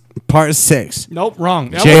 no, it's part 6. Nope, wrong.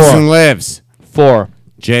 That was Jason lives. 4.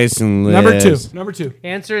 Jason lives. number 2. Number 2.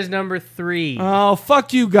 Answer is number 3. Oh,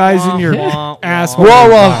 fuck you guys and your Wah, wah, asshole.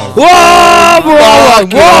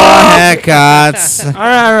 Haircuts.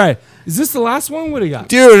 All right. Is this the last one? What do you got?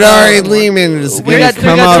 Dude, Ari Lehman is going got- to we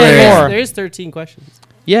come got over 10 here. more. There's 13 questions.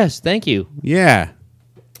 Yes, thank you. Yeah.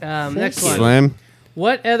 Next one. Slim.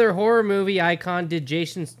 What other horror movie icon did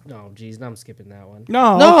Jason... Oh, geez, no, I'm skipping that one.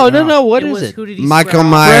 No. No. What it is was it? Who did he Michael swear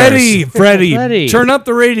off? Myers. Freddie. Turn up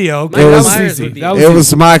the radio. Michael It was- Myers easy. would be- That was It easy.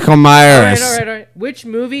 was Michael Myers. All right. Which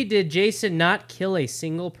movie did Jason not kill a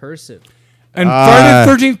single person? And Friday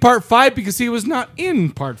the 13th part 5 because he was not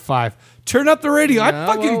in part 5. Turn up the radio. I'm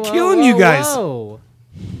fucking killing you guys. Whoa.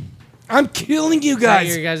 I'm killing you Is that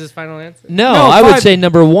guys. your guys' final answer? No, No, I would 5. say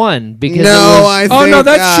number 1 because it No, was, I think Oh, no,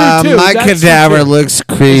 that's true, too. my That's true, cadaver too. looks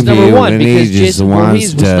it's creepy number 1 when he because just Jason wants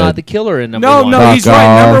Voorhees was to. not the killer in number No, 1. no, he's Fuck right.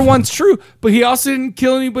 off. Number 1's true, but he also didn't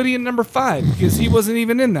kill anybody in number 5 because he wasn't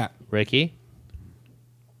even in that. Ricky.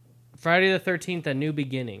 Friday the 13th, A New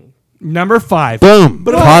Beginning. Number 5. Boom.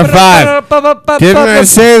 Part 5. Didn't I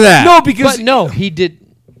say that? No, because But no, he did.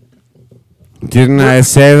 Didn't I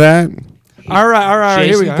say that? All right.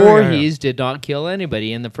 Here we Jason go. Voorhees did not kill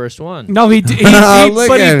anybody in the first one. No, he Look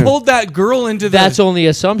but at he him. pulled that girl into the. That's only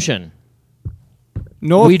assumption.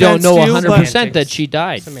 no We don't offense know to you, 100% but- Semantics. that she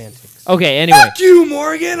died. Semantics. Okay, anyway. Fuck you,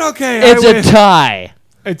 Morgan. Okay, It's I a win. tie.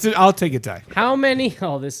 I'll take a tie. How many?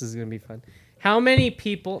 Oh, this is gonna be fun. How many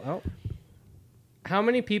people? How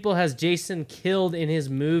many people has Jason killed in his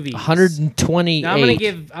movies? 128. Now I'm gonna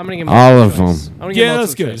give. All of choice. them. I'm gonna give Yeah, multiple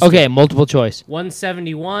that's good. choice. Okay, multiple choice.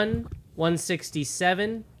 171,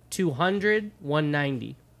 167, 200,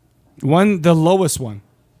 190. The lowest one.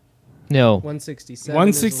 No. 167.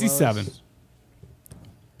 167.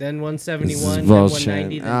 Then This 171, is then bullshit.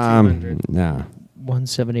 190, then 200. No.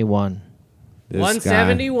 171. This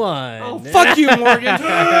 171. Oh, fuck you, Morgan.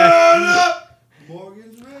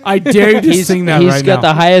 I dare you to sing that He's right got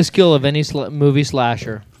now. the highest skill of any movie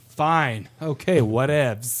slasher. Fine. Okay,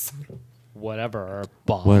 whatevs. Whatever.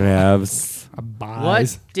 Whatevs.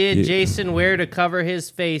 What did Jason wear to cover his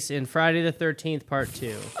face in Friday the 13th Part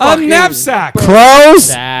 2? A knapsack. Close.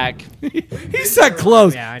 Sack. He said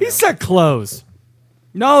clothes. Yeah, I He know. said clothes.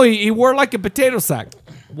 No, he wore like a potato sack.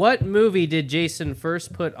 What movie did Jason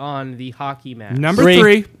first put on the hockey mask? Number Three.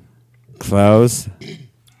 three. Close.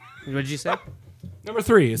 What'd you say? Number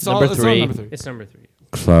three. It's Number all three. number three. It's number 3.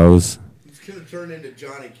 Close. It's gonna turn into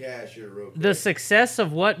Johnny Cash here, real quick. The success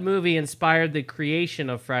of what movie inspired the creation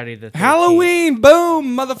of Friday the 13th? Halloween.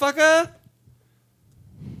 Boom, motherfucker.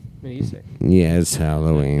 What do you say? Yeah, it's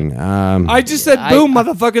Halloween. I just said boom,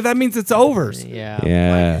 motherfucker. That means it's over. Yeah.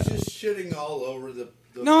 Yeah. He's just shitting all over the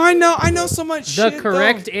No, I know so much The shit.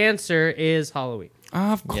 correct answer is Halloween.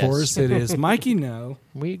 Of course it is. Mikey, no.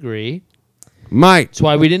 We agree. Mike, That's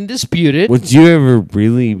why we didn't dispute it. would you ever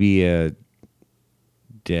really be a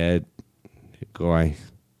dead guy?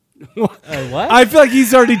 What? I feel like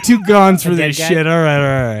he's already too gone for dead this guy? shit. All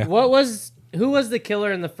right. Who was the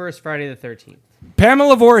killer in the first Friday the 13th?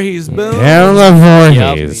 Pamela Voorhees. Boom. Hella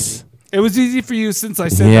Voorhees. It was easy for you since I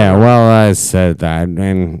said Yeah, that. well, I said that.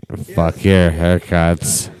 And fuck your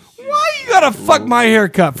haircuts. Why you gotta fuck my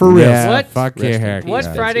haircut for real? Yeah, What? fuck your haircut. What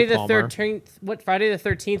Friday the Palmer. 13th? What Friday the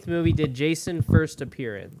 13th movie did Jason first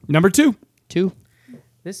appear in? Number 2. 2.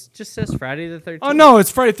 This just says Friday the 13th. Oh no,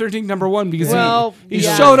 it's Friday 13th number 1 because he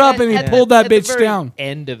yeah. showed up and he At- pulled that at the bitch very down.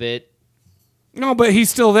 End of it. No, but he's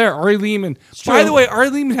still there. Ari Lehman. By true. the way, Ari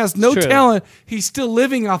Lehman has no It's true. talent. He's still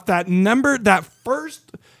living off that number, that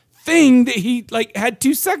first thing that he like had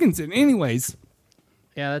 2 seconds in. Anyways,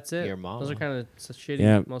 Yeah, that's it. Your mom. Those are kind of shitty.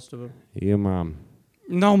 Yep. Most of them. Your mom.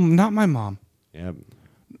 no, not my mom. Yep.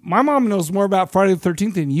 My mom knows more about Friday the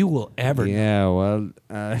 13th than you will ever know. Yeah, well,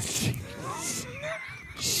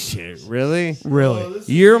 shit, really? Really?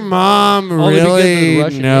 Your mom Only because of the really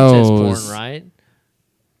Russian incest knows. porn, right?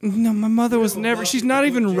 No, my mother was never. She's not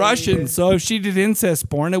even Russian. So if she did incest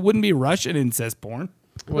porn, it wouldn't be Russian incest porn.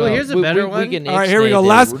 Well, here's a better one. can All right, here we go. ixnay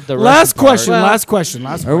Last the last Russian part. question. Last question.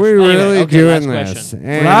 Last Are question. we Anyway, really okay, doing last this? question.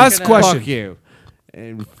 And Last question. Fuck you.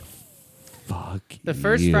 And fuck The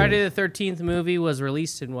first you. Friday the 13th movie was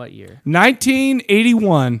released in what year?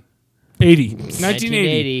 1981. 1980.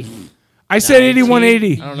 1980. I said 81,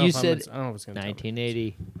 80. I don't know You if I'm said gonna- I don't know if it's gonna tell me.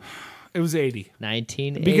 1980. It was 80.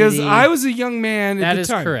 1980. Because I was a young man at That the is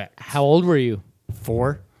time. correct. How old were you?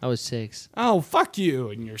 4. I was 6. Oh, fuck you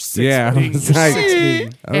and your 6. Yeah, I being was your like- 6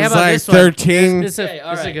 being- I Hey, how was about like this one? 13. This is Okay,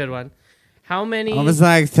 all a right. good one. How many I was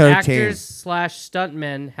like 13. actors /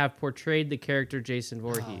 stuntmen have portrayed the character Jason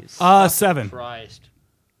Voorhees? 7. Christ.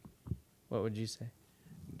 What would you say?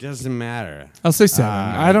 Doesn't matter. I'll say 7.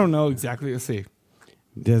 I don't know exactly. Let's see.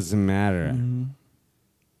 Doesn't matter.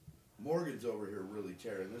 Morgan's over here really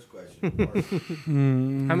tearing this question apart.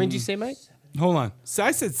 How many did you say, Mike? Hold on. So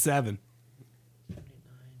I said 7.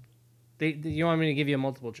 You want me to give you a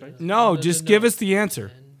multiple choice? No, just give us the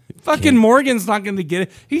answer. Fucking Morgan's not going to get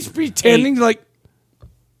it. He's pretending like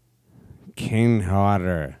King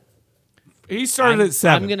Hodder. he started at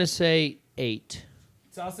 7. I'm going to say 8.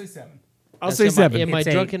 So I'll say 7. I'll say 7. In my It's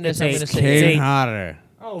 8. drunkenness, It's I'm 8. going to say It's 8. King Hodder.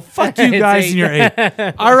 Oh, fuck you guys and your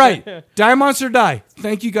 8. All right. Die Monster Die.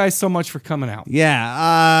 Thank you guys so much for coming out.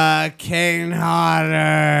 Yeah, King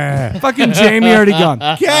Hodder. Fucking Jamie already gone.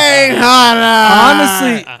 King Hodder.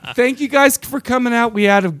 Honestly, thank you guys for coming out. We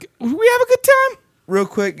have a good time. Real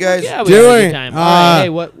quick, guys. Yeah, we had a Doing, good time. All right, hey,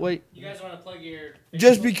 what? You guys want to plug your?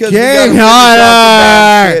 Just because King we gotta finish Hodder! off the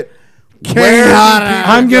bad shit, King where do Hodder.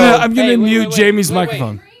 people I'm go- gonna Hey, wait, mute wait, wait, Jamie's wait, wait.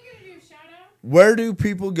 microphone. Where do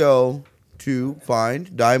people go to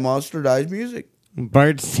find Die Monster Die's music?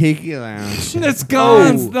 Bart's Tiki Lounge. That's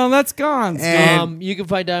gone. No, that's gone. And You can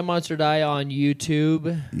find Die Monster Die on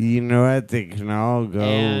YouTube you know what? They can all go.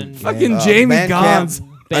 and get- Fucking Jamie Bandcamp. Gons.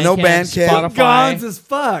 I know Bandcamp. Spotify, Gons as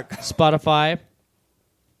fuck. Spotify.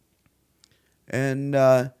 And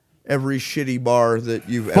every shitty bar that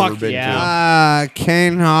you've Fuck ever been yeah. to.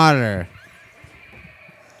 King Hodder.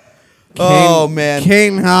 Oh, man.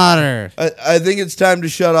 Kane Hodder. I think it's time to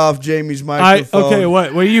shut off Jamie's microphone. Okay,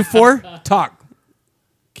 what are you for? Talk.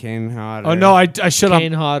 Kane Hodder. Oh, no, I shut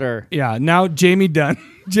Kane up. Hodder. Yeah, now Jamie done.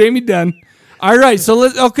 Jamie done. All right, so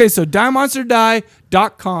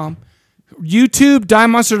DieMonsterDie.com. YouTube,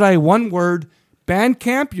 DieMonsterDie, one word.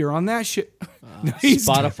 Bandcamp, you're on that shit. No,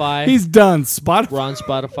 Spotify. He's done. Spotify. We're on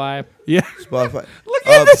Spotify. Yeah. Spotify. Look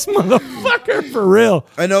at this motherfucker for real.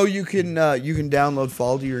 I know you can download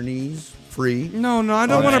Fall to Your Knees free. No, I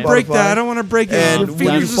don't On want to break Spotify. that. I don't want to break it. And Your when you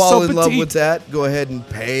fingers are fall so in love petite. with that, go ahead and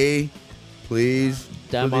pay, please.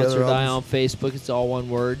 Die for the Monster other Die albums. on Facebook. It's all one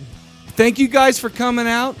word. Thank you guys for coming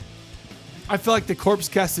out. I feel like the Corpse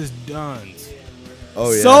Cast is done.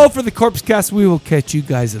 Oh, yeah. So for the Corpse Cast, we will catch you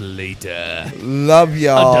guys later. Love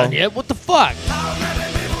y'all. I'm done yet. What the fuck?